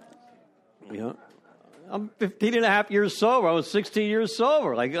 You know, I'm 15 and a half years sober. I was 16 years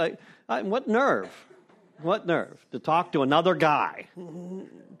sober. What nerve? What nerve to talk to another guy?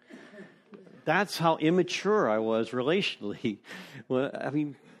 That's how immature I was relationally. Well, I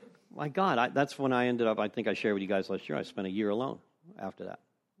mean, my God, that's when I ended up, I think I shared with you guys last year, I spent a year alone after that.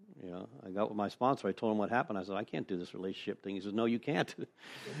 You know, I got with my sponsor. I told him what happened. I said, I can't do this relationship thing. He said, no, you can't.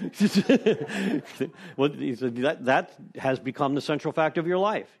 Well, he said, that has become the central fact of your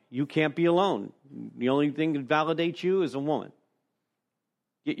life. You can't be alone. The only thing that validates you is a woman.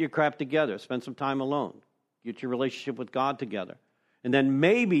 Get your crap together. Spend some time alone. Get your relationship with God together. And then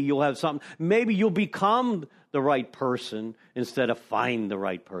maybe you'll have something. Maybe you'll become the right person instead of find the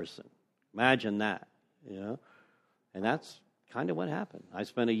right person. Imagine that, you know. And that's kind of what happened. I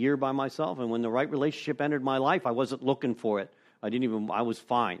spent a year by myself, and when the right relationship entered my life, I wasn't looking for it. I was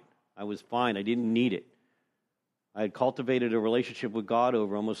fine. I was fine. I didn't need it. I had cultivated a relationship with God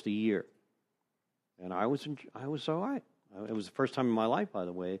over almost a year. And I was all right. It was the first time in my life, by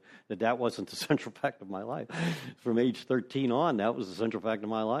the way, that wasn't the central fact of my life. From age 13 on, that was the central fact of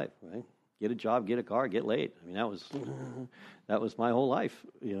my life, right? Get a job, get a car, get laid. I mean, that was my whole life,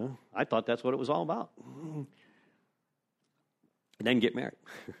 you know. I thought that's what it was all about. And then get married.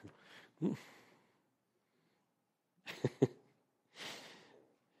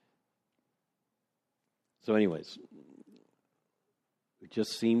 So anyways, it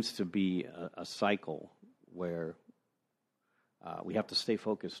just seems to be a cycle where we have to stay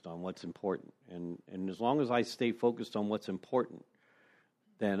focused on what's important. And as long as I stay focused on what's important,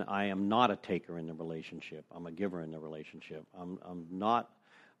 then I am not a taker in the relationship. I'm a giver in the relationship. I'm not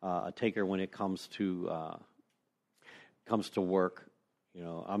a taker when it comes to work. You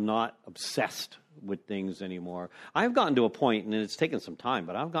know, I'm not obsessed with things anymore. I've gotten to a point, and it's taken some time,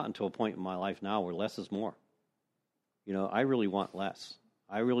 but I've gotten to a point in my life now where less is more. You know, I really want less.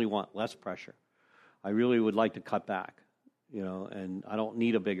 I really want less pressure. I really would like to cut back. You know, and I don't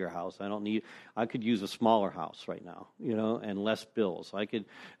need a bigger house. I could use a smaller house right now, you know, and less bills. I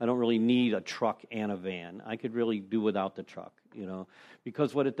don't really need a truck and a van. I could really do without the truck, you know,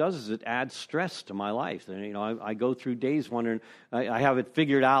 because what it does is it adds stress to my life. And, you know, I go through days wondering, I have it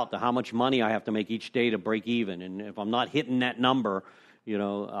figured out to how much money I have to make each day to break even. And if I'm not hitting that number, you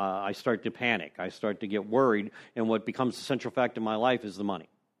know, I start to panic. I start to get worried. And what becomes the central fact of my life is the money.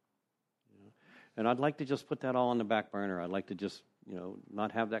 And I'd like to just put that all on the back burner. I'd like to just, you know,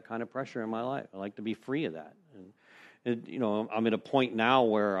 not have that kind of pressure in my life. I'd like to be free of that. And you know, I'm at a point now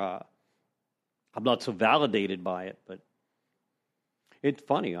where I'm not so validated by it, but it's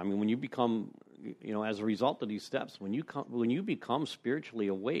funny. I mean, when you become, you know, as a result of these steps, when you become spiritually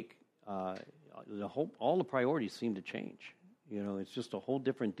awake, all the priorities seem to change. You know, it's just a whole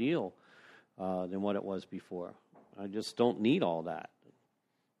different deal than what it was before. I just don't need all that.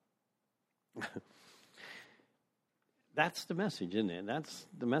 That's the message, isn't it? That's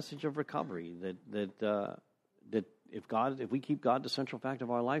the message of recovery. That if we keep God the central fact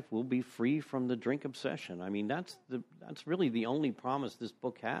of our life, we'll be free from the drink obsession. I mean, that's really the only promise this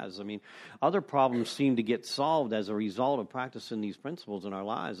book has. I mean, other problems seem to get solved as a result of practicing these principles in our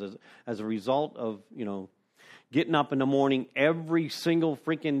lives, as a result of, you know, getting up in the morning every single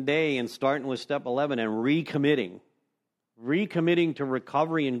freaking day and starting with step 11 and recommitting to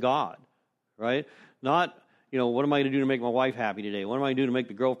recovery in God. Right? Not, you know, what am I going to do to make my wife happy today? What am I going to do to make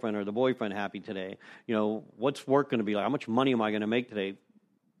the girlfriend or the boyfriend happy today? You know, what's work going to be like? How much money am I going to make today?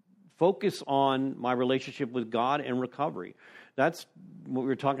 Focus on my relationship with God and recovery. That's what we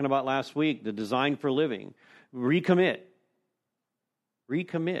were talking about last week, the design for living. Recommit.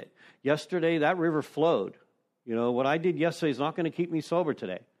 Yesterday, that river flowed. You know, what I did yesterday is not going to keep me sober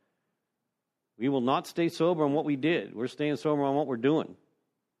today. We will not stay sober on what we did. We're staying sober on what we're doing.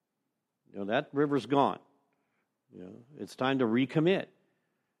 You know, that river's gone. You know, it's time to recommit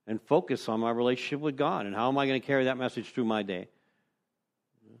and focus on my relationship with God. And how am I going to carry that message through my day?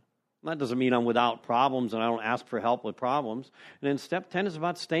 That doesn't mean I'm without problems and I don't ask for help with problems. And then step 10 is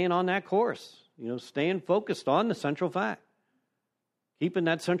about staying on that course. You know, staying focused on the central fact. Keeping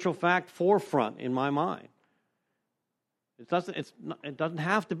that central fact forefront in my mind. It doesn't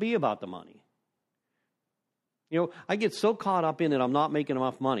have to be about the money. You know, I get so caught up in it, I'm not making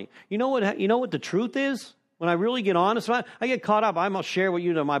enough money. You know what the truth is? When I really get honest, I get caught up. I must share with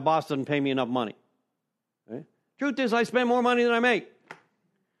you that my boss doesn't pay me enough money. Right? Truth is, I spend more money than I make.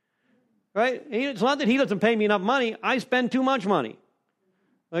 Right? It's not that he doesn't pay me enough money. I spend too much money.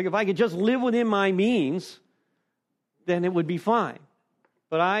 Like if I could just live within my means, then it would be fine.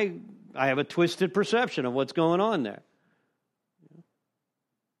 But I have a twisted perception of what's going on there.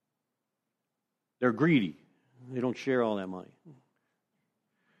 They're greedy. They don't share all that money.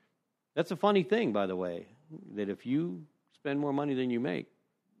 That's a funny thing, by the way, that if you spend more money than you make,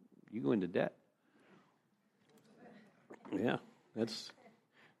 you go into debt. Yeah, that's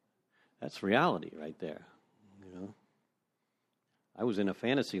reality right there, you know. I was in a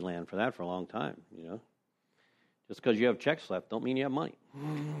fantasy land for that for a long time, you know. Just because you have checks left don't mean you have money.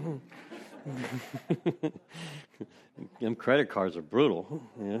 Them credit cards are brutal,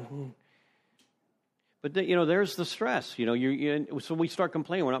 you know. But, there's the stress, you know. So we start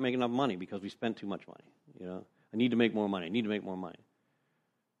complaining we're not making enough money because we spent too much money, you know. I need to make more money. I need to make more money.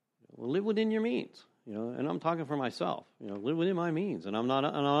 Well, live within your means, you know. And I'm talking for myself, you know. Live within my means, and I'm not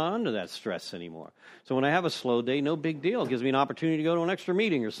under that stress anymore. So when I have a slow day, no big deal. It gives me an opportunity to go to an extra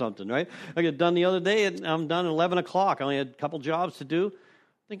meeting or something, right? I get done the other day, and I'm done at 11 o'clock. I only had a couple jobs to do.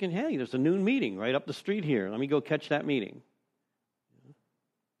 Thinking, hey, there's a noon meeting right up the street here. Let me go catch that meeting.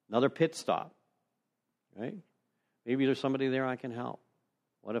 Another pit stop. Right? Maybe there's somebody there I can help.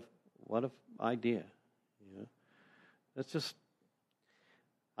 What if idea? You know, that's just.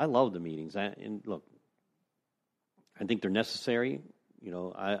 I love the meetings. And look, I think they're necessary. You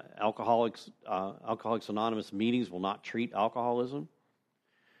know, Alcoholics Anonymous meetings will not treat alcoholism.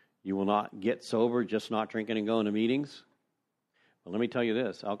 You will not get sober just not drinking and going to meetings. But let me tell you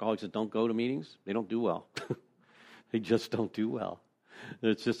this: alcoholics that don't go to meetings, they don't do well. They just don't do well.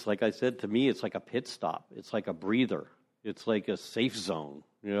 It's just like I said, to me, it's like a pit stop. It's like a breather. It's like a safe zone,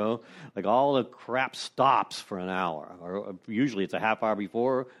 you know? Like all the crap stops for an hour. Or usually it's a half hour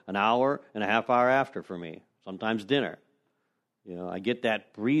before, an hour, and a half hour after for me. Sometimes dinner. You know, I get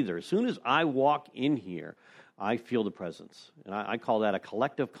that breather. As soon as I walk in here, I feel the presence. And I call that a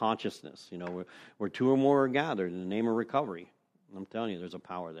collective consciousness, you know, where two or more are gathered in the name of recovery. And I'm telling you, there's a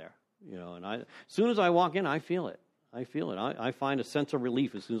power there, you know. And as soon as I walk in, I feel it. I feel it. I find a sense of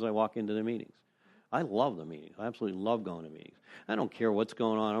relief as soon as I walk into the meetings. I love the meetings. I absolutely love going to meetings. I don't care what's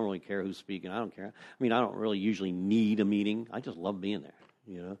going on. I don't really care who's speaking. I don't care. I mean, I don't really usually need a meeting. I just love being there,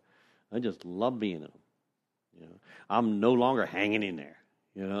 you know. I just love being in them, you know. I'm no longer hanging in there,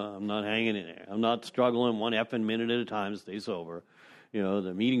 you know. I'm not hanging in there. I'm not struggling one effing minute at a time to stay sober. You know,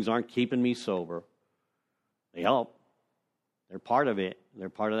 the meetings aren't keeping me sober. They help. They're part of it. They're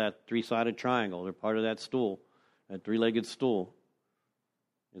part of that three-sided triangle. They're part of that stool. That three-legged stool.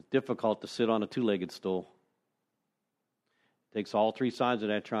 It's difficult to sit on a two-legged stool. It takes all three sides of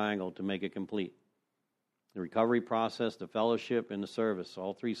that triangle to make it complete. The recovery process, the fellowship, and the service,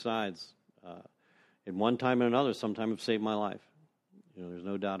 all three sides, at one time or another, sometimes have saved my life. You know, there's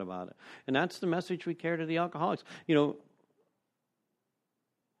no doubt about it. And that's the message we carry to the alcoholics. You know,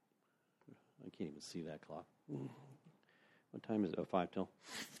 I can't even see that clock. What time is it? 5 till.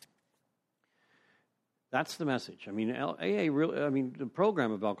 That's the message. I mean, AA really. I mean, the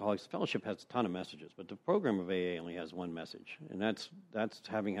program of Alcoholics Fellowship has a ton of messages, but the program of AA only has one message, and that's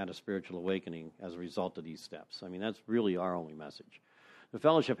having had a spiritual awakening as a result of these steps. I mean, that's really our only message. The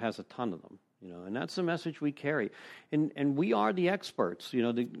fellowship has a ton of them, you know, and that's the message we carry, and we are the experts. You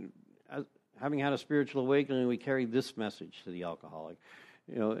know, having had a spiritual awakening, we carry this message to the alcoholic.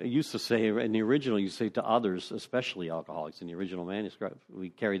 You know, it used to say in the original, you say to others, especially alcoholics. In the original manuscript, we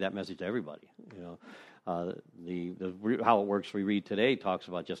carry that message to everybody. You know. How it works we read today talks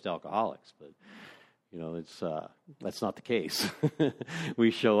about just alcoholics, but you know that's not the case.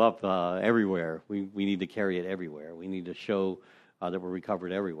 We show up everywhere. We need to carry it everywhere. We need to show that we're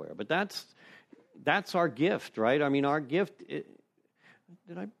recovered everywhere. But that's our gift, right? I mean, our gift.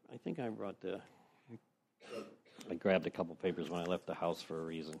 I think I brought I grabbed a couple papers when I left the house for a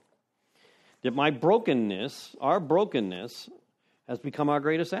reason. That our brokenness, has become our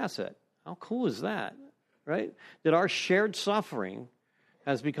greatest asset. How cool is that? Right? That our shared suffering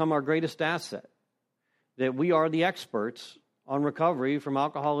has become our greatest asset. That we are the experts on recovery from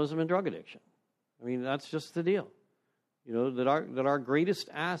alcoholism and drug addiction. I mean, that's just the deal. You know, that our greatest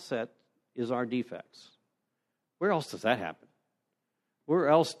asset is our defects. Where else does that happen? Where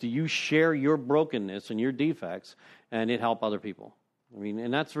else do you share your brokenness and your defects and it help other people? I mean,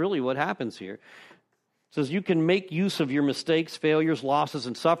 and that's really what happens here. It says you can make use of your mistakes, failures, losses,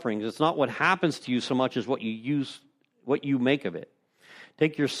 and sufferings. It's not what happens to you so much as what you make of it.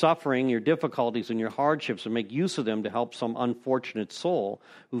 Take your suffering, your difficulties, and your hardships and make use of them to help some unfortunate soul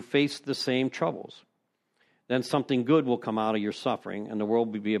who faced the same troubles. then something good will come out of your suffering, and the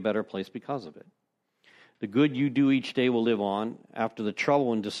world will be a better place because of it. The good you do each day will live on after the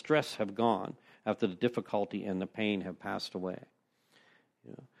trouble and distress have gone, after the difficulty and the pain have passed away.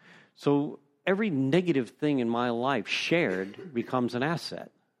 You know? So every negative thing in my life shared becomes an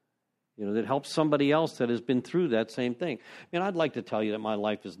asset, you know, that helps somebody else that has been through that same thing. I mean, I'd like to tell you that my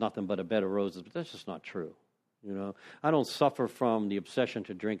life is nothing but a bed of roses, but that's just not true. You know, I don't suffer from the obsession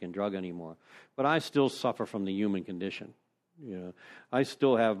to drink and drug anymore, but I still suffer from the human condition. You know, I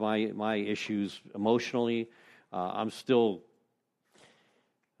still have my issues emotionally. I'm still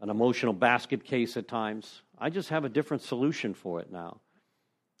an emotional basket case at times. I just have a different solution for it now.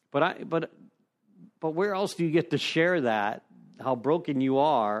 But where else do you get to share that, how broken you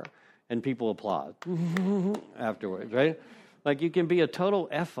are, and people applaud afterwards, right? Like, you can be a total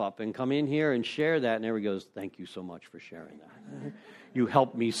F-up and come in here and share that, and everybody goes, thank you so much for sharing that. You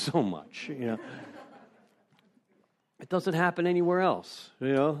helped me so much, you know. It doesn't happen anywhere else,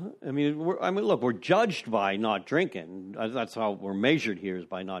 you know. I mean, look, we're judged by not drinking. That's how we're measured here, is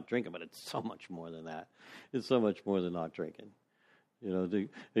by not drinking, but it's so much more than that. It's so much more than not drinking. You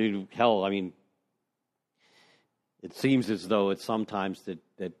know, hell, I mean, it seems as though it's sometimes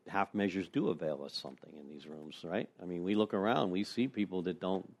that half measures do avail us something in these rooms, right? I mean, we look around, we see people that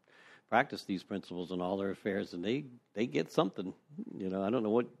don't practice these principles in all their affairs, and they get something. You know, I don't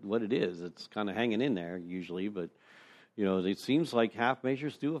know what it is. It's kind of hanging in there usually, but, you know, it seems like half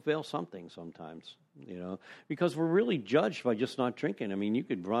measures do avail something sometimes, you know, because we're really judged by just not drinking. I mean, you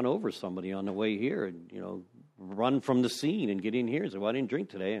could run over somebody on the way here and, you know, run from the scene and get in here and say, well, I didn't drink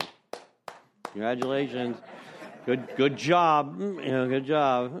today. And congratulations. Good job. You know, good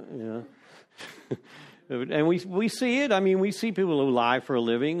job. You know. And we see it. I mean, we see people who lie for a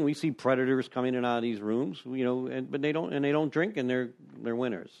living. We see predators come in and out of these rooms, you know, but they don't drink, and they're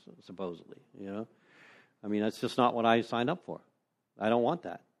winners, supposedly, you know. I mean, that's just not what I signed up for. I don't want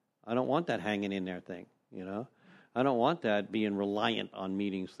that. I don't want that hanging in there thing, you know. I don't want that being reliant on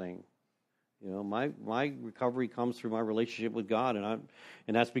meetings thing. You know, my recovery comes through my relationship with God, and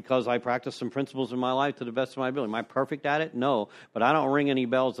that's because I practice some principles in my life to the best of my ability. Am I perfect at it? No, but I don't ring any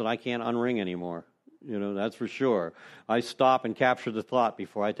bells that I can't unring anymore. You know, that's for sure. I stop and capture the thought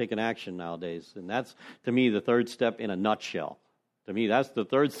before I take an action nowadays, and that's, to me, the third step in a nutshell. To me, that's the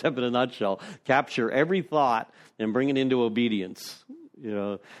third step in a nutshell. Capture every thought and bring it into obedience. You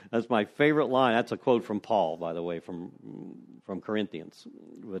know, that's my favorite line. That's a quote from Paul, by the way, from Corinthians.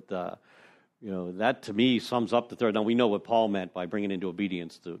 But you know, that to me sums up the third. Now, we know what Paul meant by bringing it into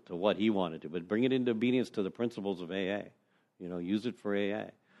obedience to what he wanted to, but bring it into obedience to the principles of AA. You know, use it for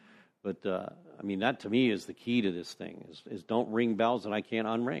AA. But, I mean, that to me is the key to this thing, is don't ring bells that I can't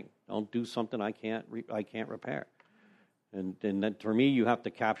unring. Don't do something I can't repair. And that, for me, you have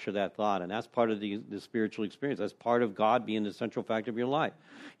to capture that thought, and that's part of the spiritual experience. That's part of God being the central factor of your life.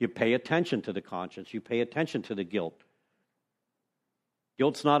 You pay attention to the conscience. You pay attention to the guilt.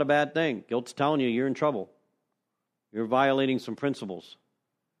 Guilt's not a bad thing. Guilt's telling you you're in trouble. You're violating some principles.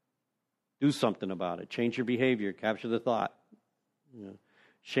 Do something about it. Change your behavior. Capture the thought. You know,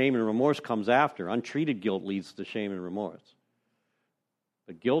 shame and remorse comes after. Untreated guilt leads to shame and remorse.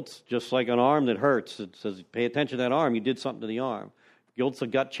 But guilt's just like an arm that hurts. It says, pay attention to that arm. You did something to the arm. Guilt's a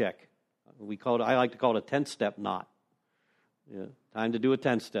gut check. I like to call it a 10-step knot. Yeah, time to do a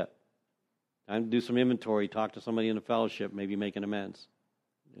 10-step. Time to do some inventory. Talk to somebody in the fellowship. Maybe make an amends.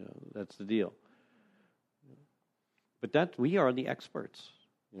 You know, that's the deal. But we are the experts.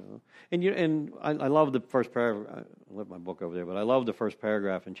 You know, and I love the first paragraph. I left my book over there, but I love the first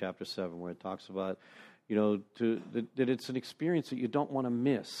paragraph in chapter 7 where it talks about, you know, that it's an experience that you don't want to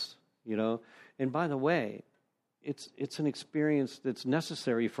miss. You know, and by the way, it's an experience that's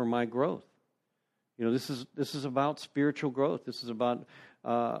necessary for my growth. You know, this is about spiritual growth. This is about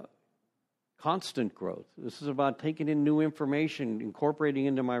constant growth. This is about taking in new information, incorporating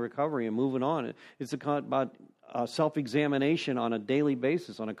into my recovery, and moving on. It's about self-examination on a daily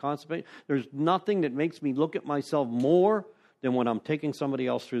basis, on a constant basis. There's nothing that makes me look at myself more than when I'm taking somebody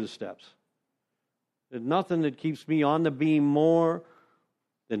else through the steps. There's nothing that keeps me on the beam more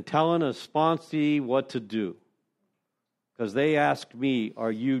than telling a sponsee what to do. Because they ask me,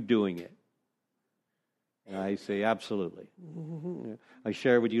 are you doing it? And I say, absolutely. I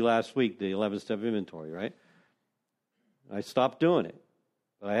shared with you last week the 11-step inventory, right? I stopped doing it.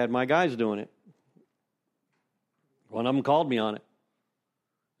 But I had my guys doing it. One of them called me on it.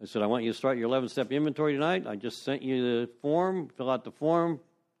 I said, I want you to start your 11-step inventory tonight. I just sent you the form. Fill out the form.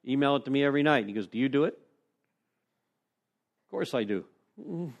 Email it to me every night. He goes, do you do it? Of course I do.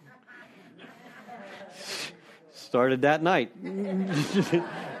 Started that night.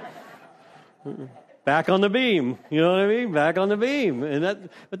 back on the beam. You know what I mean? Back on the beam.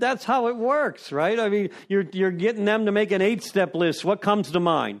 But that's how it works, right? I mean, you're getting them to make an 8-step list. What comes to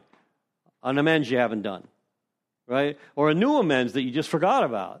mind? An amends you haven't done, right? Or a new amends that you just forgot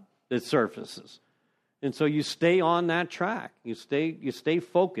about that surfaces. And so you stay on that track. You stay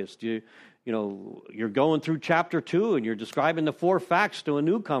focused. You're going through chapter 2 and you're describing the 4 facts to a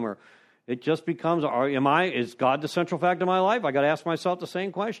newcomer. It just becomes, is God the central fact of my life? I got to ask myself the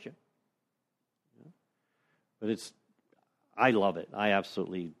same question. But I love it. I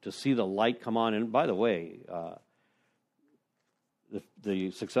absolutely, to see the light come on. And by the way, the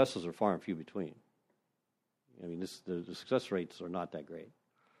successes are far and few between. I mean, the success rates are not that great.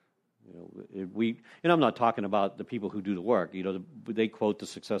 And I'm not talking about the people who do the work. They quote the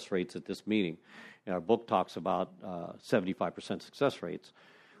success rates at this meeting. Our book talks about 75% success rates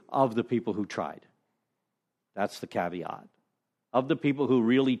of the people who tried. That's the caveat. Of the people who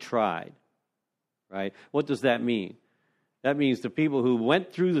really tried, right? What does that mean? That means the people who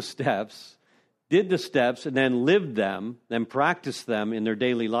went through the steps, did the steps, and then lived them, then practiced them in their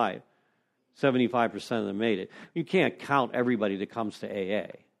daily life. 75% of them made it. You can't count everybody that comes to AA.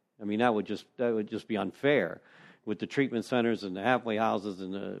 I mean, that would just be unfair with the treatment centers and the halfway houses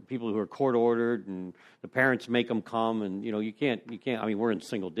and the people who are court ordered and the parents make them come, and you can't. I mean, we're in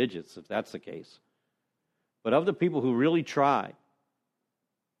single digits if that's the case. But of the people who really try,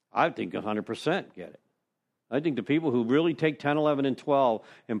 I think 100% get it. I think the people who really take 10, 11, and 12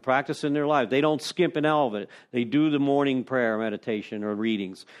 and practice in their life, they don't skimp an L of it. They do the morning prayer, meditation, or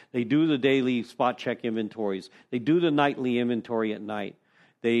readings. They do the daily spot check inventories. They do the nightly inventory at night.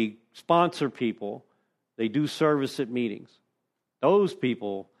 They sponsor people. They do service at meetings. Those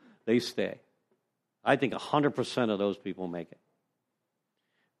people, they stay. I think 100% of those people make it.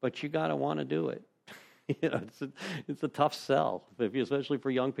 But you got to want to do it. It's a tough sell, especially for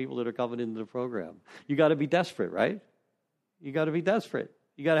young people that are coming into the program. You got to be desperate, right? You got to be desperate.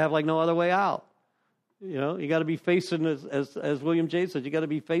 You got to have like no other way out. You got to be facing, as William J. said, you got to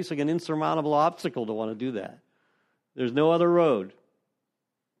be facing an insurmountable obstacle to want to do that. There's no other road.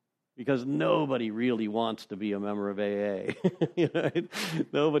 Because nobody really wants to be a member of AA.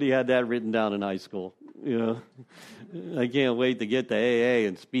 Nobody had that written down in high school. I can't wait to get to AA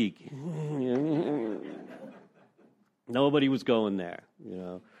and speak. Nobody was going there.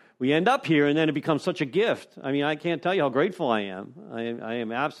 We end up here, and then it becomes such a gift. I mean, I can't tell you how grateful I am. I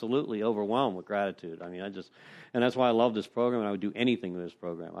am absolutely overwhelmed with gratitude. I mean, and that's why I love this program, and I would do anything with this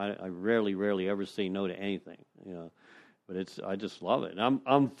program. I rarely ever say no to anything. But I just love it. And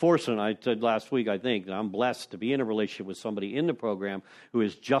I'm fortunate, I said last week, I think, that I'm blessed to be in a relationship with somebody in the program who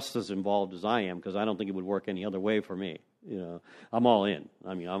is just as involved as I am, because I don't think it would work any other way for me. I'm all in.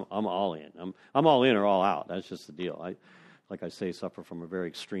 I mean, I'm all in. I'm all in or all out. That's just the deal. Like I say, suffer from a very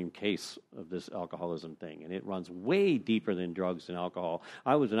extreme case of this alcoholism thing, and it runs way deeper than drugs and alcohol.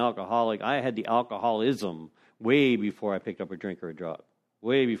 I was an alcoholic. I had the alcoholism way before I picked up a drink or a drug.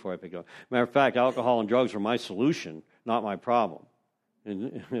 Way before I picked it up. Matter of fact, alcohol and drugs were my solution, not my problem.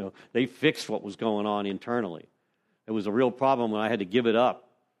 And they fixed what was going on internally. It was a real problem when I had to give it up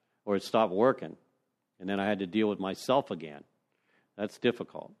or it stopped working. And then I had to deal with myself again. That's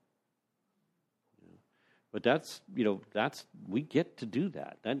difficult. But we get to do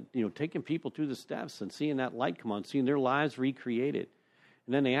that. Taking people through the steps and seeing that light come on, seeing their lives recreated.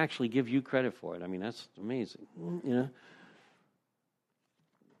 And then they actually give you credit for it. I mean, that's amazing.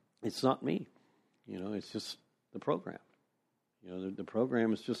 It's not me, it's just the program. The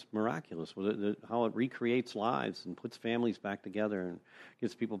program is just miraculous with how it recreates lives and puts families back together and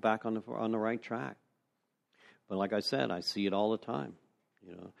gets people back on the right track. But like I said, I see it all the time.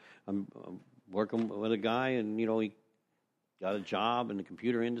 I'm working with a guy, and he got a job in the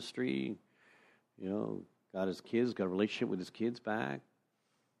computer industry. Got his kids, got a relationship with his kids back.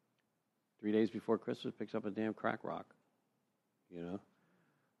 3 days before Christmas, picks up a damn crack rock.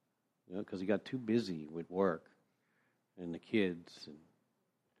 Because he got too busy with work and the kids,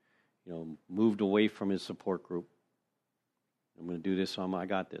 and moved away from his support group. I'm going to do this. I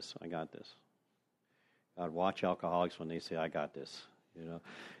got this. God, watch alcoholics when they say, "I got this."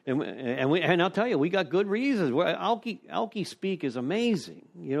 And I'll tell you, we got good reasons. Alky speak is amazing.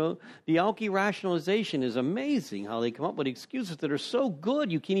 The Alky rationalization is amazing. How they come up with excuses that are so good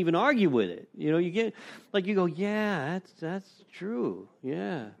you can't even argue with it. You go, yeah, that's true,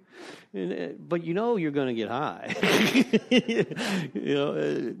 yeah. But you're going to get high.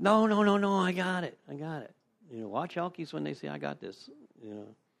 No, I got it. Watch Alkies when they say, "I got this."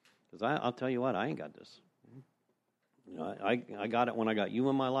 Because I'll tell you what, I ain't got this. I got it when I got you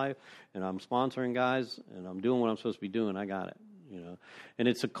in my life, and I'm sponsoring guys, and I'm doing what I'm supposed to be doing. I got it. And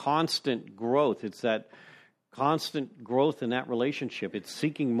it's a constant growth. It's that constant growth in that relationship. It's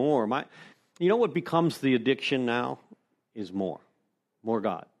seeking more. What becomes the addiction now is more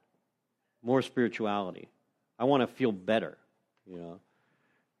God, more spirituality. I want to feel better,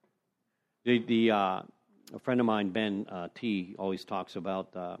 A friend of mine, Ben T, always talks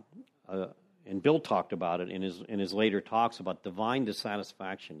about, and Bill talked about it in his later talks about divine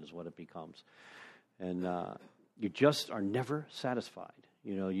dissatisfaction is what it becomes. And you just are never satisfied.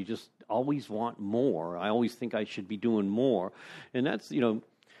 You just always want more. I always think I should be doing more. And that's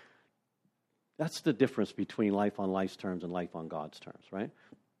the difference between life on life's terms and life on God's terms, right?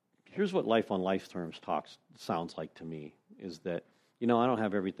 Here's what life on life's terms sounds like to me, is that, I don't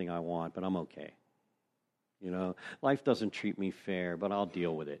have everything I want, but I'm okay. Life doesn't treat me fair, but I'll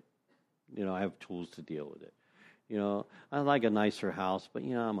deal with it. I have tools to deal with it. I like a nicer house, but,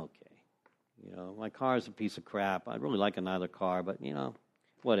 I'm okay. My car is a piece of crap. I'd really like another car, but,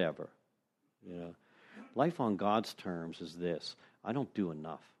 whatever. Life on God's terms is this. I don't do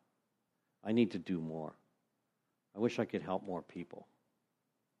enough. I need to do more. I wish I could help more people.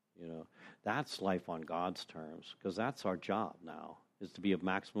 That's life on God's terms, because that's our job now, is to be of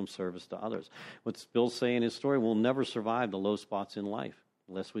maximum service to others. What Bill's saying in his story, we'll never survive the low spots in life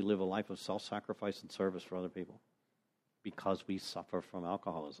unless we live a life of self-sacrifice and service for other people, because we suffer from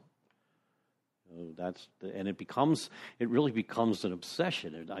alcoholism. It really becomes an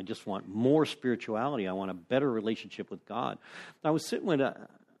obsession. I just want more spirituality. I want a better relationship with God. I was sitting with, it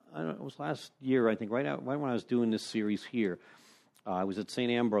was last year, I think, right when I was doing this series here. I was at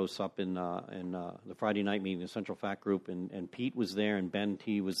St. Ambrose up in the Friday night meeting, the Central Fact Group, and Pete was there, and Ben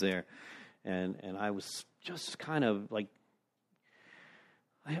T was there, and I was just kind of like,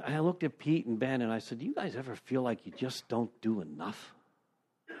 I looked at Pete and Ben, and I said, do you guys ever feel like you just don't do enough?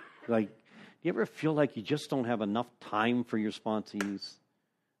 Like, do you ever feel like you just don't have enough time for your sponsees?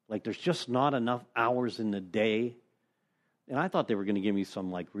 Like there's just not enough hours in the day? And I thought they were going to give me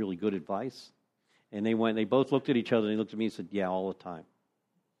some like really good advice. And they both looked at each other and they looked at me and said, yeah, all the time.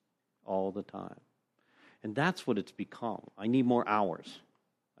 All the time. And that's what it's become. I need more hours.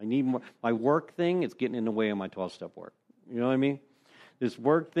 I need more. My work thing is getting in the way of my 12-step work. You know what I mean? This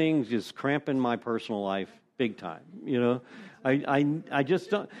work thing is cramping my personal life big time. I just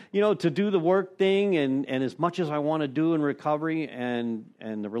don't, to do the work thing and as much as I want to do in recovery and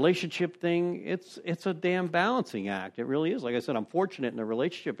the relationship thing, it's a damn balancing act. It really is. Like I said, I'm fortunate in the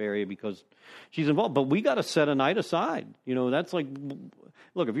relationship area because she's involved, but we got to set a night aside. That's like,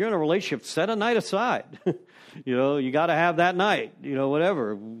 look, if you're in a relationship, set a night aside. You got to have that night,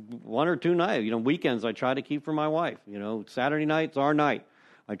 whatever, one or two nights. Weekends I try to keep for my wife. Saturday night's our night.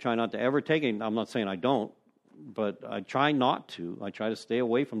 I try not to ever take it. I'm not saying I don't, but I try not to. I try to stay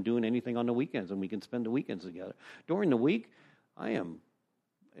away from doing anything on the weekends, and we can spend the weekends together. During the week, I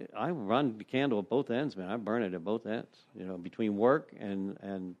run the candle at both ends, man. I burn it at both ends, between work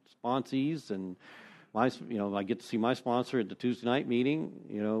and sponsees, and I get to see my sponsor at the Tuesday night meeting,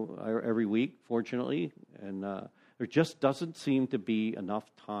 every week, fortunately, and there just doesn't seem to be enough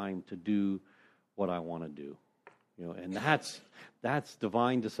time to do what I want to do. And that's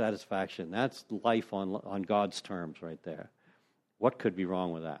divine dissatisfaction. That's life on God's terms right there. What could be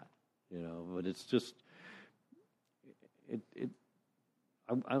wrong with that? But it's just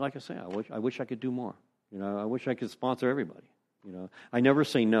I like I say, I wish I could do more. I wish I could sponsor everybody. I never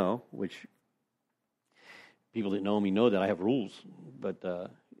say no, which people that know me know that I have rules, but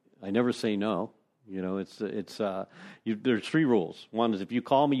I never say no. There's three rules. One is if you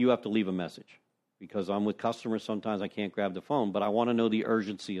call me, you have to leave a message. Because I'm with customers, sometimes I can't grab the phone, but I want to know the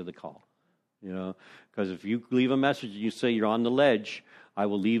urgency of the call. Because if you leave a message and you say you're on the ledge, I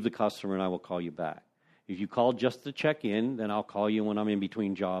will leave the customer and I will call you back. If you call just to check in, then I'll call you when I'm in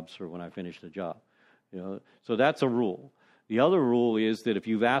between jobs or when I finish the job. So that's a rule. The other rule is that if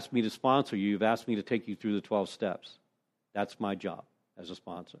you've asked me to sponsor you, you've asked me to take you through the 12 steps. That's my job as a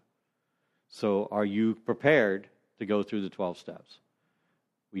sponsor. So are you prepared to go through the 12 steps?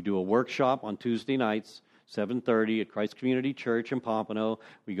 We do a workshop on Tuesday nights, 7:30 at Christ Community Church in Pompano.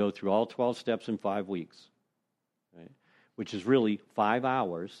 We go through all 12 steps in 5 weeks, right? Which is really 5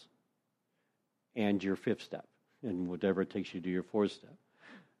 hours and your 5th step, and whatever it takes you to do your 4th step.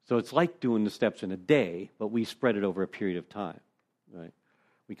 So it's like doing the steps in a day, but we spread it over a period of time, right?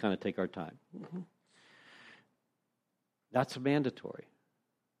 We kind of take our time. That's mandatory.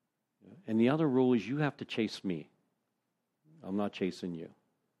 And the other rule is you have to chase me. I'm not chasing you.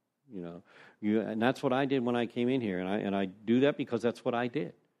 And that's what I did when I came in here, and I do that because that's what I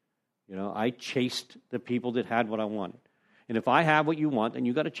did. I chased the people that had what I wanted. And if I have what you want, then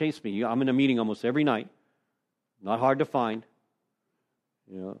you got to chase me. I'm in a meeting almost every night. Not hard to find.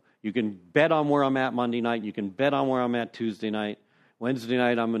 You can bet on where I'm at Monday night. You can bet on where I'm at Tuesday night. Wednesday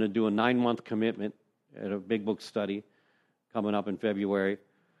night, I'm going to do a 9-month commitment at a big book study coming up in February.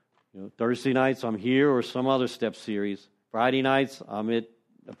 Thursday nights, I'm here or some other step series. Friday nights, I'm at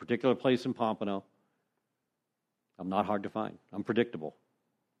a particular place in Pompano. I'm not hard to find. I'm predictable.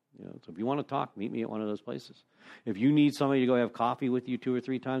 So if you want to talk, meet me at one of those places. If you need somebody to go have coffee with you 2 or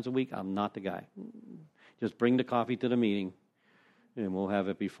 3 times a week, I'm not the guy. Just bring the coffee to the meeting, and we'll have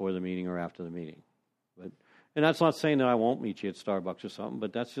it before the meeting or after the meeting. And that's not saying that I won't meet you at Starbucks or something,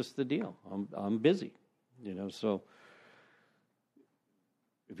 but that's just the deal. I'm busy, So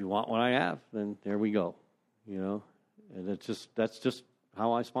if you want what I have, then there we go, And that's just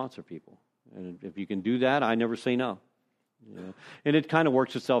how I sponsor people. And if you can do that, I never say no. And it kind of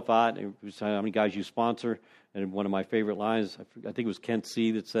works itself out. How many guys you sponsor? And one of my favorite lines, I think it was Kent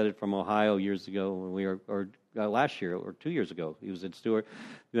C. that said it from Ohio years ago when we were, or last year or 2 years ago. He was at Stewart.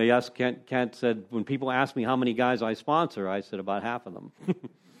 They asked Kent said, when people ask me how many guys I sponsor, I said about half of them.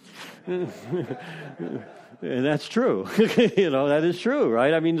 And that's true. That is true,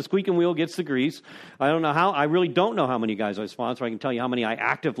 right? I mean, the squeaking wheel gets the grease. I really don't know how many guys I sponsor. I can tell you how many I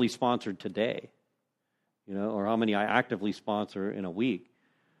actively sponsored today, or how many I actively sponsor in a week.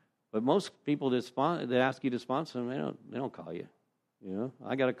 But most people that ask you to sponsor them, they don't call you.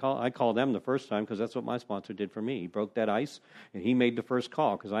 I call them the first time because that's what my sponsor did for me. He broke that ice and he made the first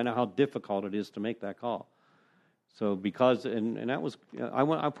call because I know how difficult it is to make that call. So and that was,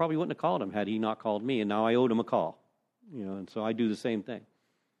 I probably wouldn't have called him had he not called me, and now I owed him a call, and so I do the same thing.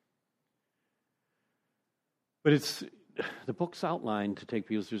 But the book's outlined to take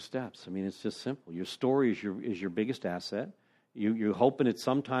people through steps. I mean, it's just simple. Your story is your biggest asset. You're hoping at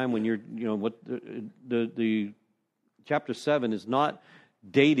some time when what the chapter 7 is not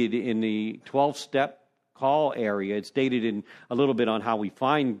dated in the 12-step call area. It's dated in a little bit on how we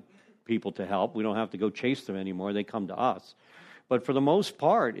find people to help. We don't have to go chase them anymore. They come to us. But for the most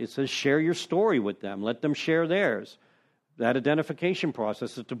part, it says share your story with them. Let them share theirs. That identification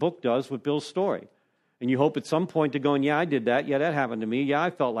process that the book does with Bill's story. And you hope at some point to going, yeah, I did that. Yeah, that happened to me. Yeah,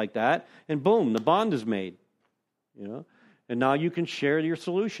 I felt like that. And boom, the bond is made. And now you can share your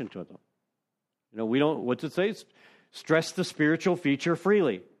solution to them. What's it say? Stress the spiritual feature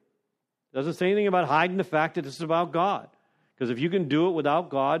freely. It doesn't say anything about hiding the fact that this is about God. Because if you can do it without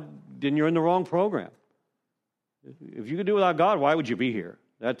God, then you're in the wrong program. If you could do it without God, why would you be here?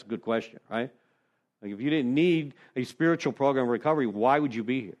 That's a good question, right? Like if you didn't need a spiritual program of recovery, why would you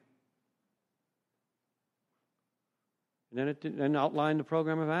be here? And then outline the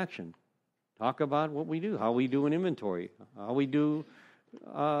program of action. Talk about what we do, how we do an inventory, how we do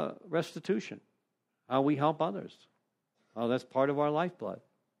restitution, how we help others. Oh, that's part of our lifeblood.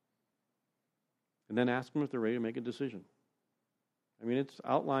 And then ask them if they're ready to make a decision. I mean, it's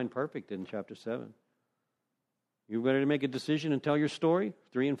outlined perfect in chapter 7. You ready to make a decision and tell your story?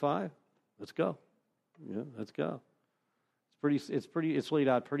 3 and 5? Let's go. Let's go. It's laid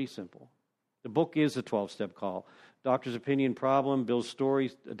out pretty simple. The book is a 12-step call. Doctor's opinion, problem. Bill's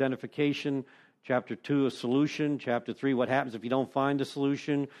story, identification. Chapter 2, a solution. Chapter 3, what happens if you don't find a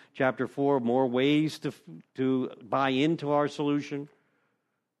solution. Chapter 4, more ways to buy into our solution.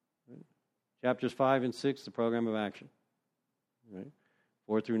 Chapters 5 and 6, the program of action. Right?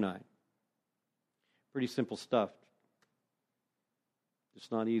 4 through 9. Pretty simple stuff.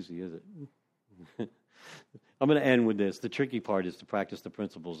 It's not easy, is it? I'm going to end with this. The tricky part is to practice the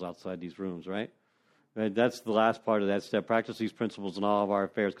principles outside these rooms, right? That's the last part of that step. Practice these principles in all of our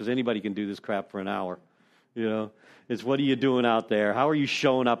affairs, because anybody can do this crap for an hour. It's what are you doing out there? How are you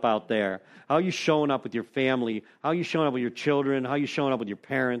showing up out there? How are you showing up with your family? How are you showing up with your children? How are you showing up with your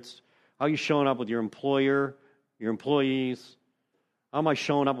parents? How are you showing up with your employer, your employees? How am I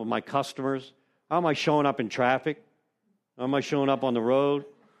showing up with my customers? How am I showing up in traffic? How am I showing up on the road?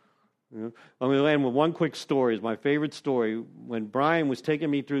 I'm going to end with one quick story. It's my favorite story. When Brian was taking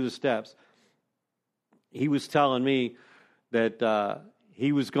me through the steps, he was telling me that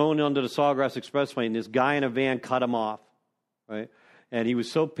he was going under the Sawgrass Expressway, and this guy in a van cut him off, right? And he was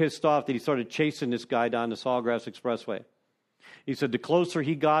so pissed off that he started chasing this guy down the Sawgrass Expressway. He said the closer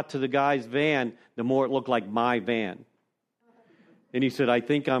he got to the guy's van, the more it looked like my van. And he said, I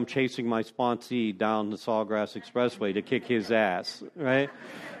think I'm chasing my sponsee down the Sawgrass Expressway to kick his ass, right?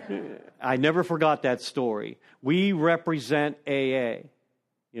 I never forgot that story. We represent AA.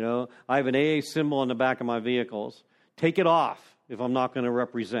 I have an AA symbol on the back of my vehicles. Take it off if I'm not going to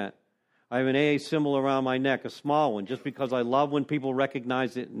represent. I have an AA symbol around my neck, a small one, just because I love when people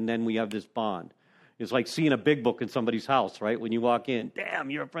recognize it, and then we have this bond. It's like seeing a big book in somebody's house, right? When you walk in,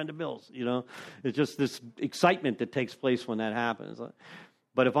 damn, you're a friend of Bill's, It's just this excitement that takes place when that happens.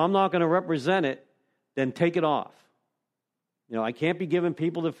 But if I'm not going to represent it, then take it off. I can't be giving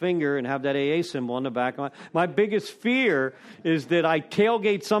people the finger and have that AA symbol on the back of my biggest fear is that I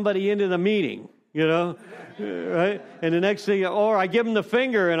tailgate somebody into the meeting, right? And the next thing, or I give them the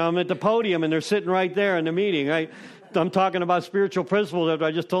finger and I'm at the podium and they're sitting right there in the meeting, right? I'm talking about spiritual principles after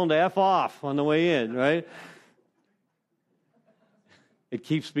I just told them to F off on the way in, right? It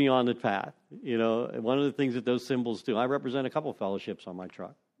keeps me on the path, One of the things that those symbols do, I represent a couple fellowships on my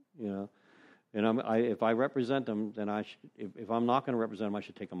truck, And if I represent them, then if I'm not going to represent them, I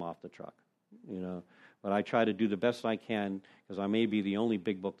should take them off the truck, But I try to do the best I can because I may be the only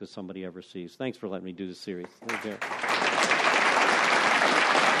big book that somebody ever sees. Thanks for letting me do this series. Thank you.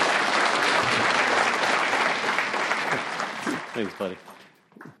 Thanks, buddy.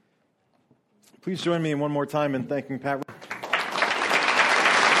 Please join me one more time in thanking Pat.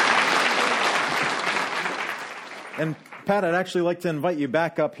 And Pat, I'd actually like to invite you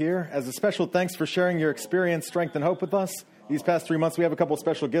back up here as a special thanks for sharing your experience, strength, and hope with us. These past 3 months, we have a couple of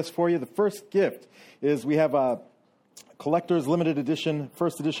special gifts for you. The first gift is we have a collector's limited edition,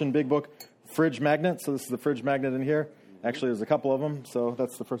 first edition big book fridge magnet. So this is the fridge magnet in here. Actually, there's a couple of them. So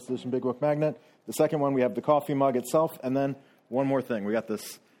that's the first edition big book magnet. The second one, we have the coffee mug itself. And then one more thing. We got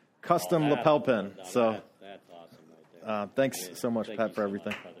this custom lapel pin. So that's awesome right there. Thanks so much, Pat, for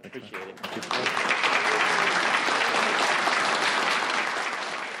everything. Appreciate it.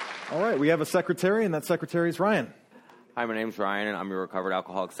 All right, we have a secretary, and that secretary is Ryan. Hi, my name's Ryan, and I'm your recovered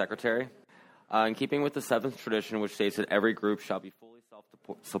alcoholic secretary. In keeping with the seventh tradition, which states that every group shall be fully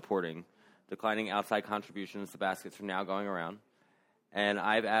self-supporting, declining outside contributions, the baskets are now going around. And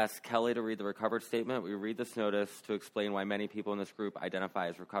I've asked Kelly to read the recovered statement. We read this notice to explain why many people in this group identify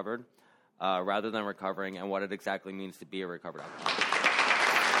as recovered, rather than recovering, and what it exactly means to be a recovered alcoholic.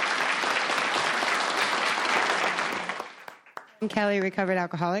 I'm Kelly, recovered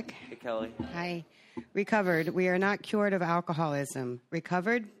alcoholic. Hey, Kelly. Hi. Recovered. We are not cured of alcoholism.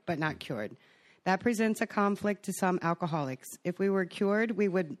 Recovered, but not cured. That presents a conflict to some alcoholics. If we were cured, we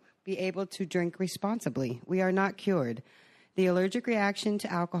would be able to drink responsibly. We are not cured. The allergic reaction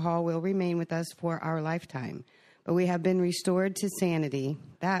to alcohol will remain with us for our lifetime. But we have been restored to sanity.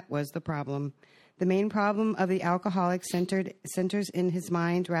 That was the problem. The main problem of the alcoholic centers in his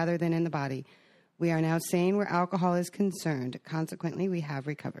mind rather than in the body. We are now sane where alcohol is concerned. Consequently, we have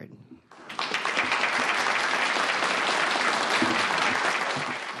recovered.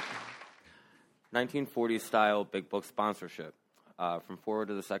 (1940s style big book sponsorship from forward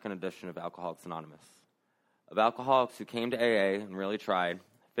to the second edition of Alcoholics Anonymous. Of alcoholics who came to AA and really tried,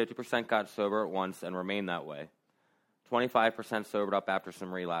 50% got sober at once and remained that way. 25% sobered up after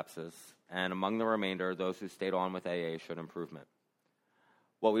some relapses, and among the remainder, those who stayed on with AA showed improvement.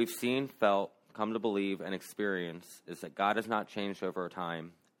 What we've seen, felt, come to believe, and experience is that God has not changed over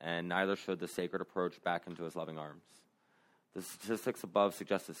time, and neither should the sacred approach back into his loving arms. The statistics above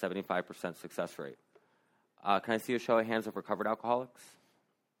suggest a 75% success rate. Can I see a show of hands of recovered alcoholics?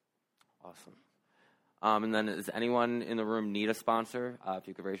 Awesome. And then does anyone in the room need a sponsor? If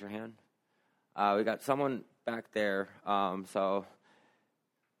you could raise your hand. We got someone back there. So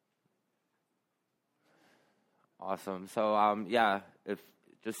awesome. So yeah, if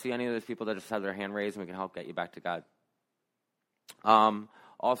just see any of those people that just have their hand raised, and we can help get you back to God.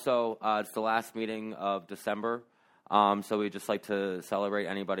 Also, it's the last meeting of December, so we'd just like to celebrate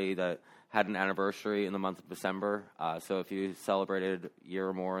anybody that had an anniversary in the month of December. So if you celebrated a year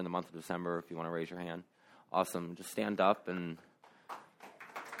or more in the month of December, if you want to raise your hand. Awesome. Just stand up and...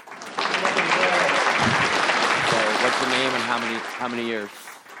 So what's your name and how many years?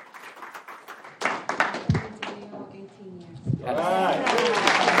 18 years. Yes.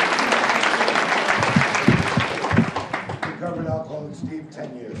 Recovered alcoholic Steve,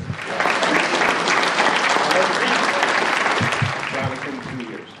 10 years. Jonathan, 2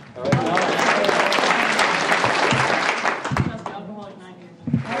 years. Just alcoholic 9 years.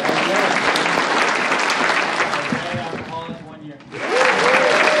 Alcoholic 1 year.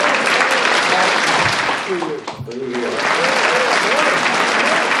 3 years. 3 years.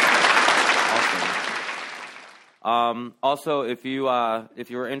 Awesome. Also, if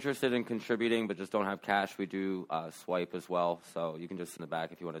you're interested in contributing but just don't have cash, we do swipe as well. So you can just in the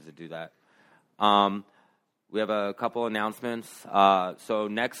back if you wanted to do that. We have a couple announcements. So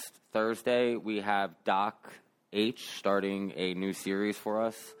next Thursday we have Doc H starting a new series for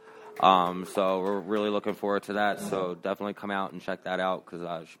us. So we're really looking forward to that. So definitely come out and check that out because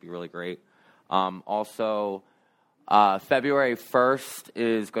it should be really great. Also, February 1st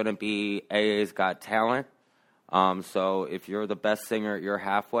is going to be AA's Got Talent. So if you're the best singer at your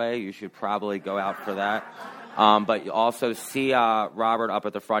halfway, you should probably go out for that. But you also see Robert up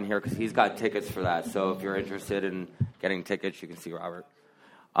at the front here because he's got tickets for that. So if you're interested in getting tickets, you can see Robert.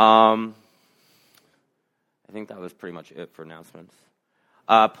 I think that was pretty much it for announcements.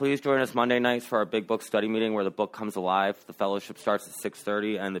 Please join us Monday nights for our Big Book study meeting where the book comes alive. The fellowship starts at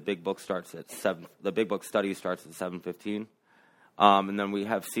 6:30 and the Big Book starts at 7. The Big Book study starts at 7:15. And then we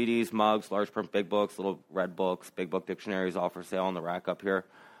have CDs, mugs, large print big books, little red books, big book dictionaries all for sale on the rack up here.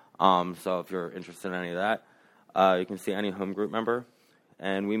 So if you're interested in any of that, you can see any home group member.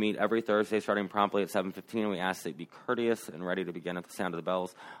 And we meet every Thursday starting promptly at 7:15. And we ask that you be courteous and ready to begin at the sound of the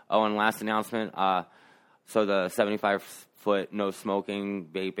bells. Oh, and last announcement, so the 75-foot no smoking,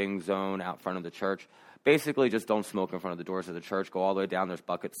 vaping zone out front of the church. Basically, just don't smoke in front of the doors of the church. Go all the way down. There's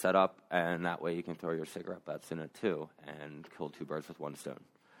buckets set up, and that way you can throw your cigarette butts in it, too, and kill two birds with one stone.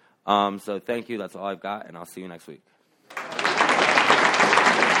 So thank you. That's all I've got, and I'll see you next week.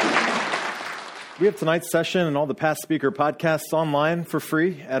 We have tonight's session and all the past speaker podcasts online for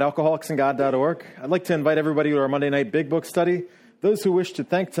free at alcoholicsandgod.org. I'd like to invite everybody to our Monday night Big Book study. Those who wish to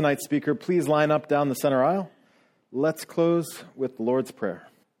thank tonight's speaker, please line up down the center aisle. Let's close with the Lord's Prayer.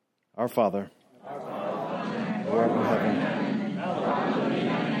 Our Father, who art in heaven,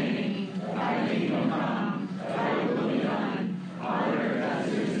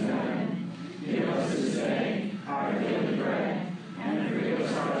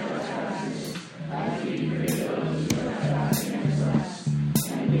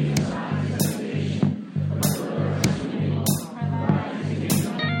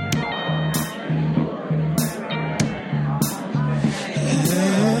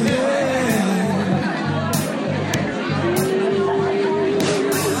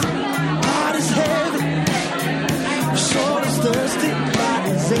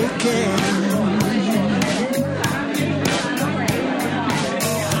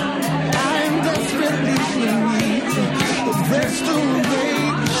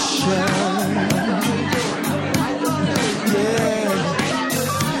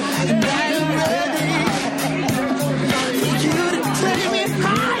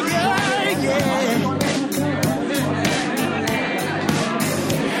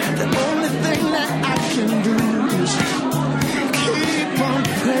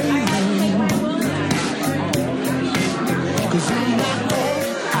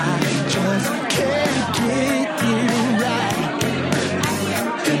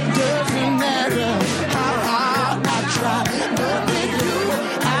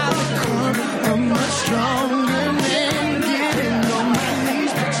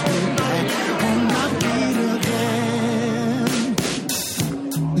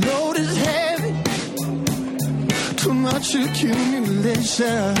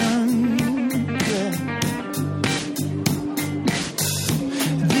 accumulation. Yeah.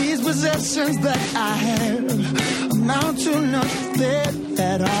 These possessions that I have amount to nothing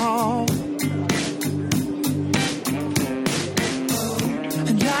at all.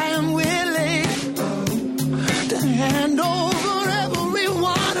 And I am willing to hand over every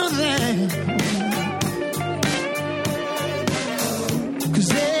one of them, 'cause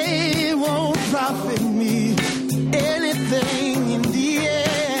they won't profit me anything in the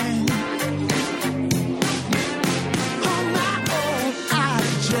end. On my own, I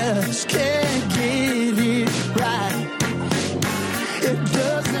just can't get it right. It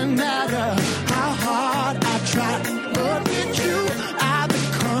doesn't matter how hard I try, but with you, I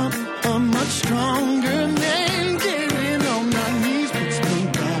become a much stronger man. Getting on my knees puts me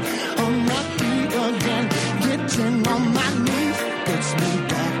back on my feet again. Getting on my knees puts me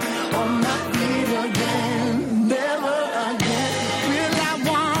back on my feet again. Never again will I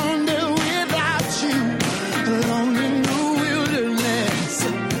wander without you alone in the wilderness.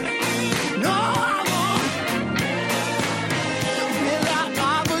 No, I won't. Will I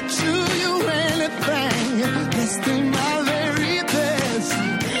offer to you anything less than my very best?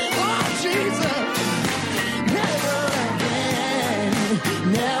 Oh, Jesus, never again,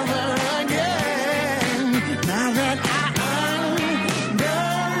 never again. Now that I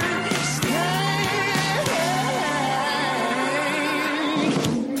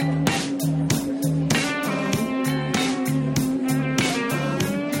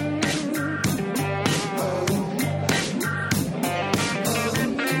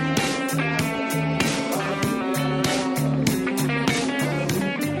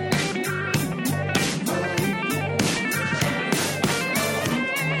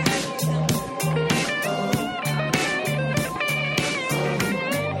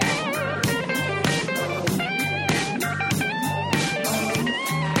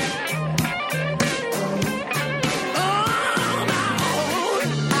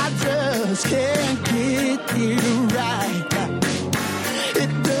can't get get it right.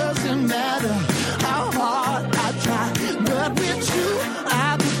 It doesn't matter how hard I try, but with you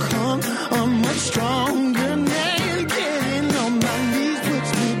I become a much stronger man. Getting on my knees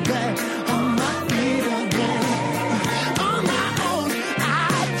puts me back on my feet again. On my own, I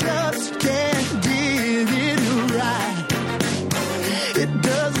just can't get it right. It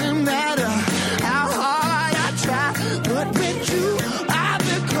doesn't matter how hard I try, but with you I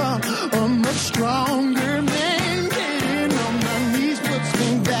become a much stronger man. Getting on my knees puts me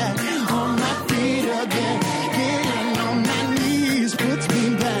back on my feet again. Getting on my knees puts me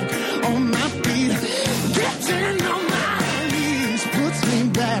back on my feet. Getting on my knees puts me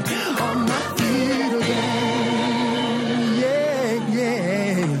back on my feet again. Yeah,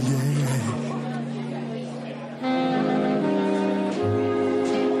 yeah, yeah.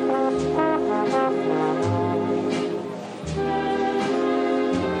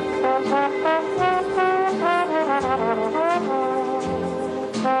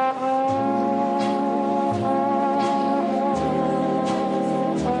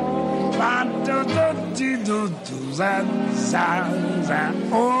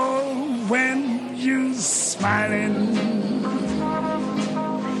 Oh, when you smiling,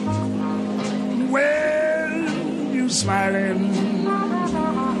 when you smiling,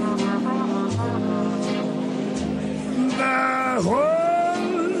 the whole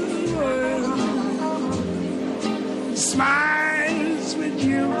world smiles with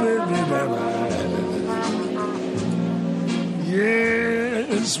you, baby.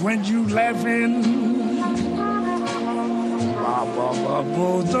 Yes, when you laughing.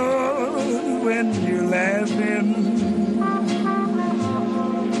 When you're laughing,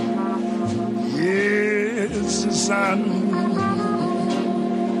 yes, the sun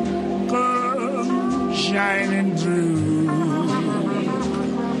comes shining through.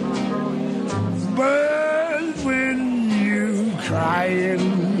 But when you crying,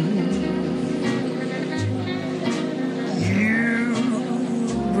 you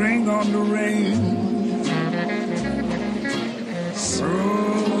bring on the rain. So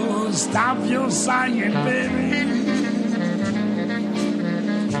stop your sighing, baby,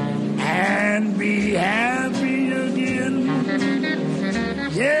 and be happy again.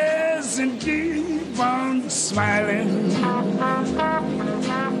 Yes, and keep on smiling.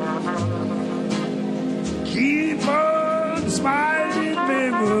 Keep on smiling,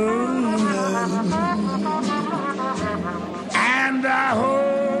 baby, and I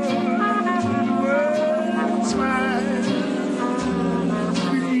hope the world smiles.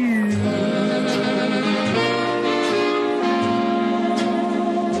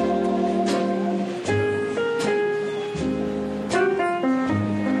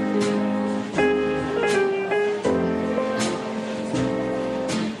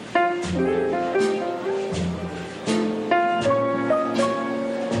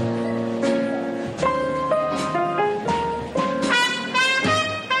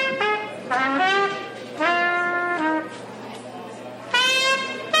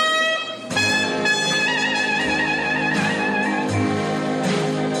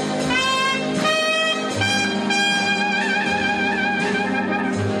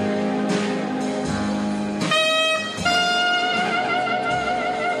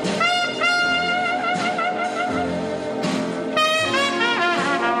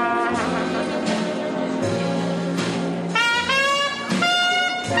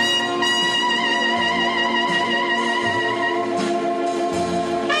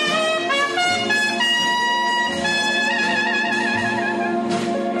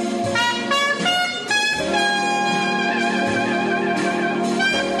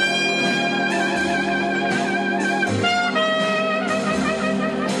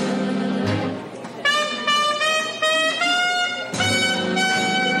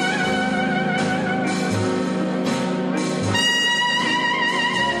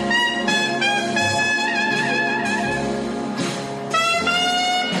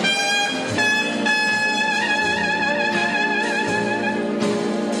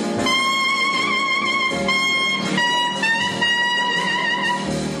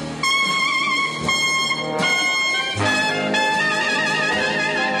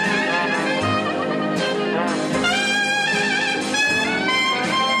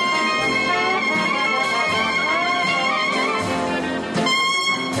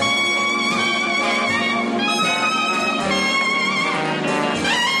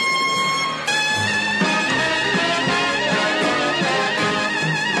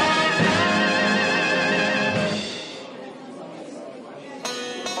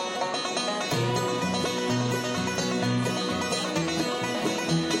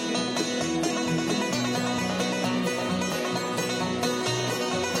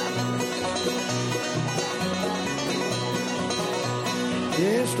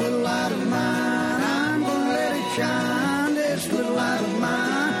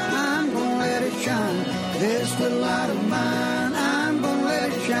 This little light of mine, I'm gonna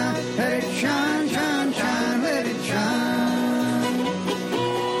let it shine. Let it shine, shine, shine, let it shine.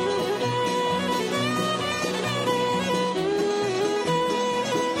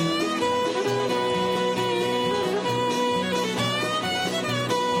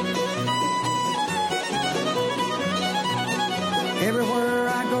 Everywhere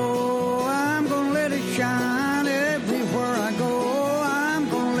I go, I'm gonna let it shine. Everywhere I go, I'm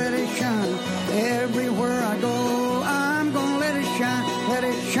gonna let it shine. Everywhere I go, I'm gonna let it shine. Let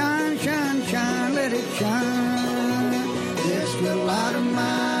it shine, shine, shine, let it shine. This little light of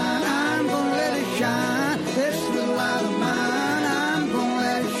mine, I'm gonna let it shine. This little light of mine, I'm gonna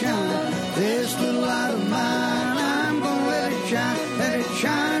let it shine. This little light of mine, I'm gonna let it shine. Let it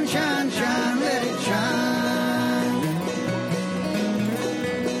shine, shine, shine, let it shine.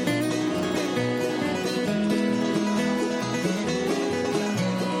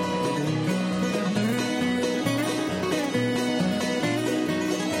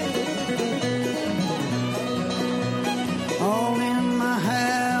 All in my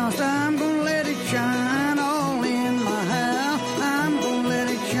house, I'm gonna let it shine. All in my house, I'm gonna let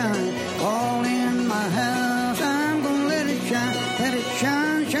it shine. All in my house, I'm gonna let it shine. Let it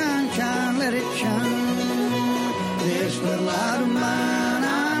shine, shine, shine, let it shine. This little light of mine,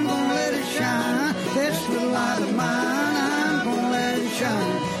 I'm gonna let it shine. This little light of mine, I'm gonna let it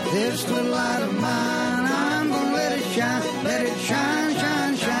shine. This little light of mine, I'm gonna let it shine. Let it shine,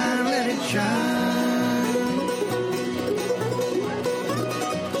 shine, shine, let it shine.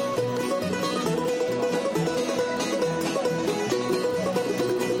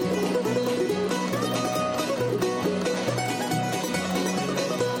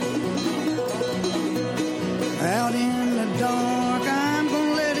 Out in the dark, I'm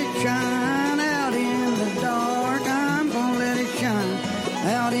gonna let it shine. Out in the dark, I'm gonna let it shine.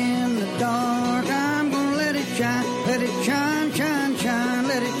 Out in the dark, I'm gonna let it shine. Let it shine, shine, shine,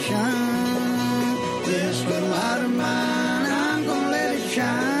 let it shine. This little light of mine, I'm gonna let it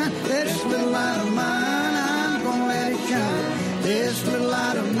shine. This little light of mine, I'm gonna let it shine. This little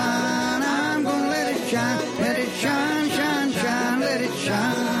light of mine, I'm gonna let it shine. Let it shine, shine, shine, let it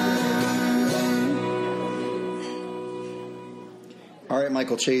shine. All right,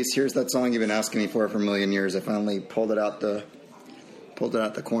 Michael Chase, here's that song you've been asking me for a million years. I finally pulled it out the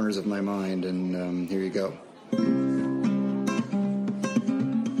corners of my mind, and here you go.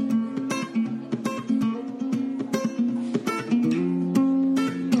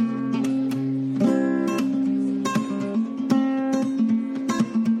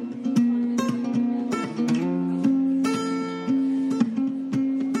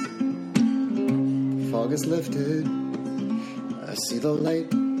 Fog is lifted, I see the light,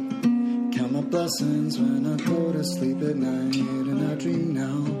 count my blessings when I go to sleep at night, and I dream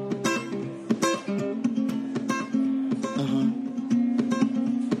now.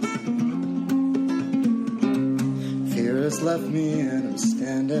 Fear has left me and I'm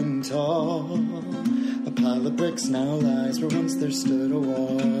standing tall. A pile of bricks now lies where once there stood a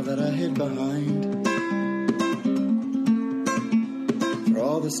wall that I hid behind. For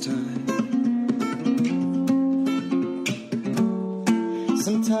all this time,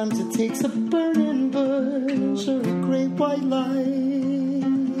 sometimes it takes a burning bush or a great white light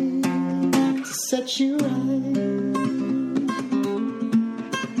to set you right.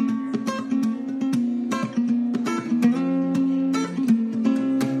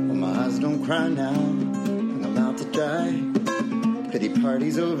 Well, my eyes don't cry now, and I'm out to dry. Pity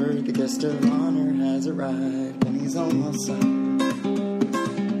party's over, the guest of honor has arrived, and he's on my side.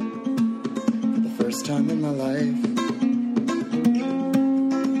 For the first time in my life,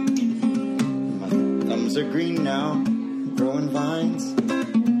 are green now, growing vines.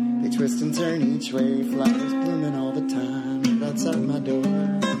 They twist and turn each way, flowers blooming all the time right outside my door.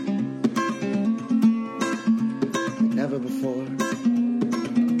 Like never before.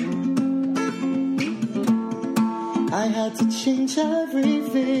 I had to change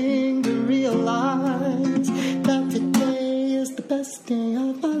everything to realize that today is the best day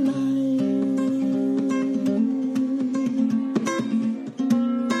of my life.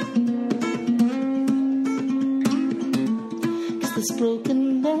 This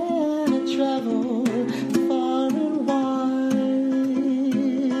broken man had traveled far and wide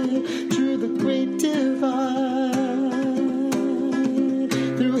through the great divide,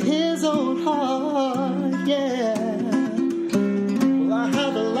 through his own heart, yeah. Well, I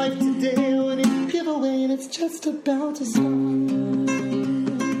have a life today when it give away and it's just about to start.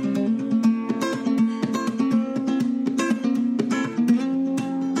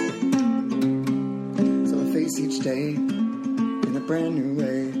 So I face each day in a brand new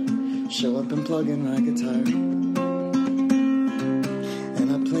way, show up and plug in my guitar. And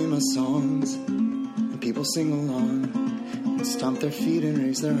I play my songs, and people sing along, and stomp their feet and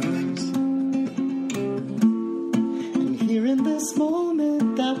raise their arms. And here in this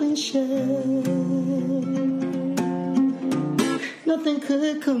moment that we share, nothing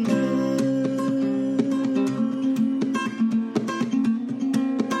could compare.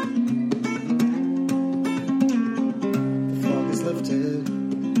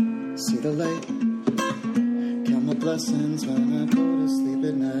 The light, count my blessings when I go to sleep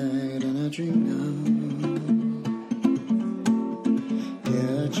at night, and I dream now,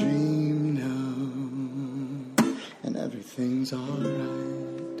 yeah, I dream now, and everything's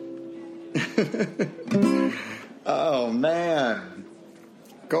alright. Oh man,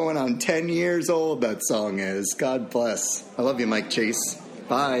 going on 10 years old that song is. God bless. I love you, Mike Chase.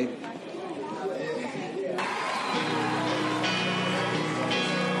 Bye.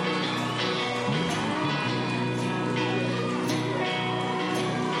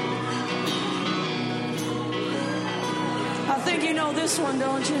 This one,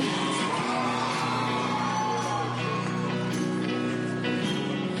 don't you?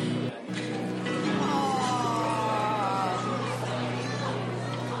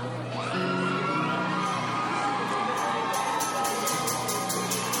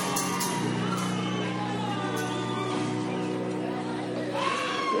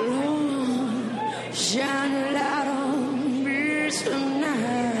 Lord, shine a light on me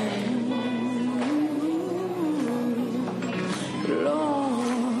tonight.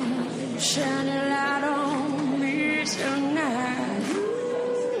 Shine a light on me tonight.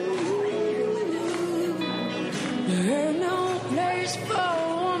 There ain't no place for a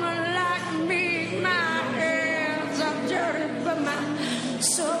woman like me. My hands are dirty, but my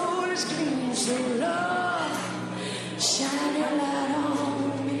soul is clean. So Lord, shine a light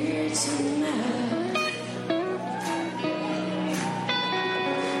on me tonight.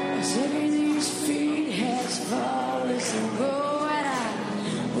 Say these feet has fallen and go.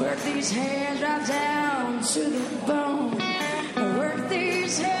 Work these hands right down to the bone. Work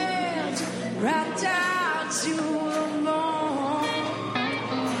these hands right down to the bone.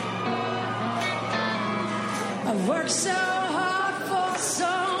 I've worked so hard for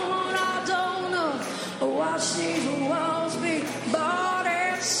someone I don't know. Watch these walls be bought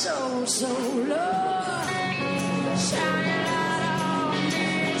and sold. So Lord, shine a light on me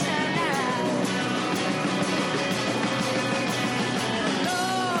tonight.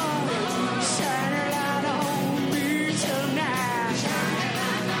 Shine a light on me tonight.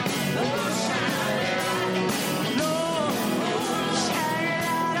 Oh, shine a light. Lord, shine a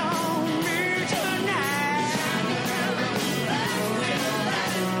light on me tonight.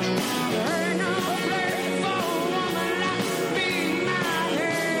 There ain't no place for a woman like me. My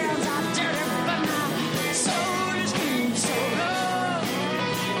hands are dirty, but my soul is clean. So Lord,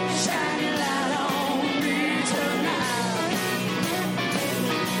 shine a light on me tonight.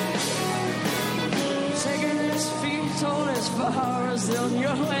 Taking this feet told as far as they'll go.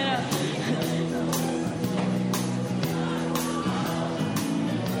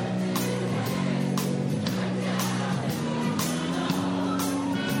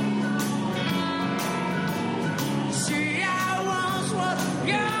 See, I once was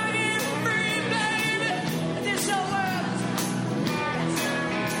young and free, baby. This old world,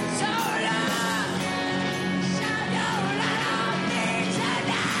 so long. Shine your light on me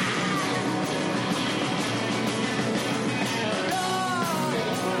tonight. Lord,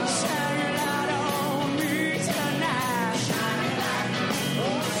 shine your light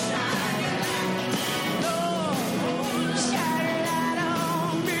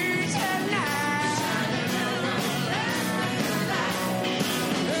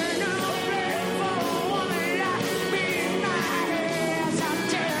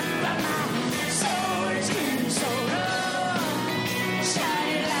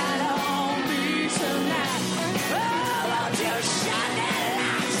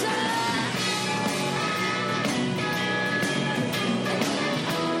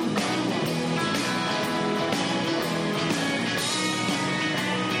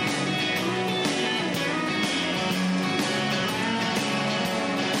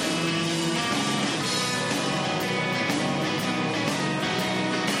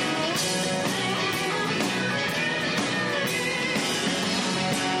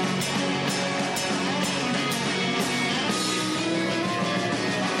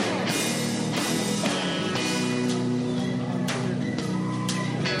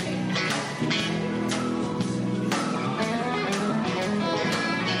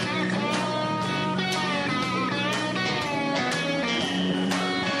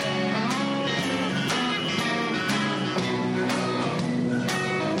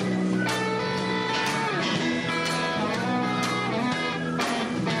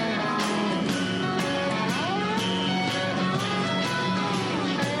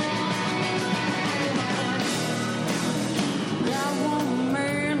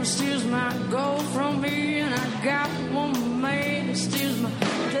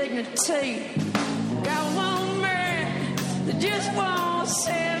meditate. Got one man that just won't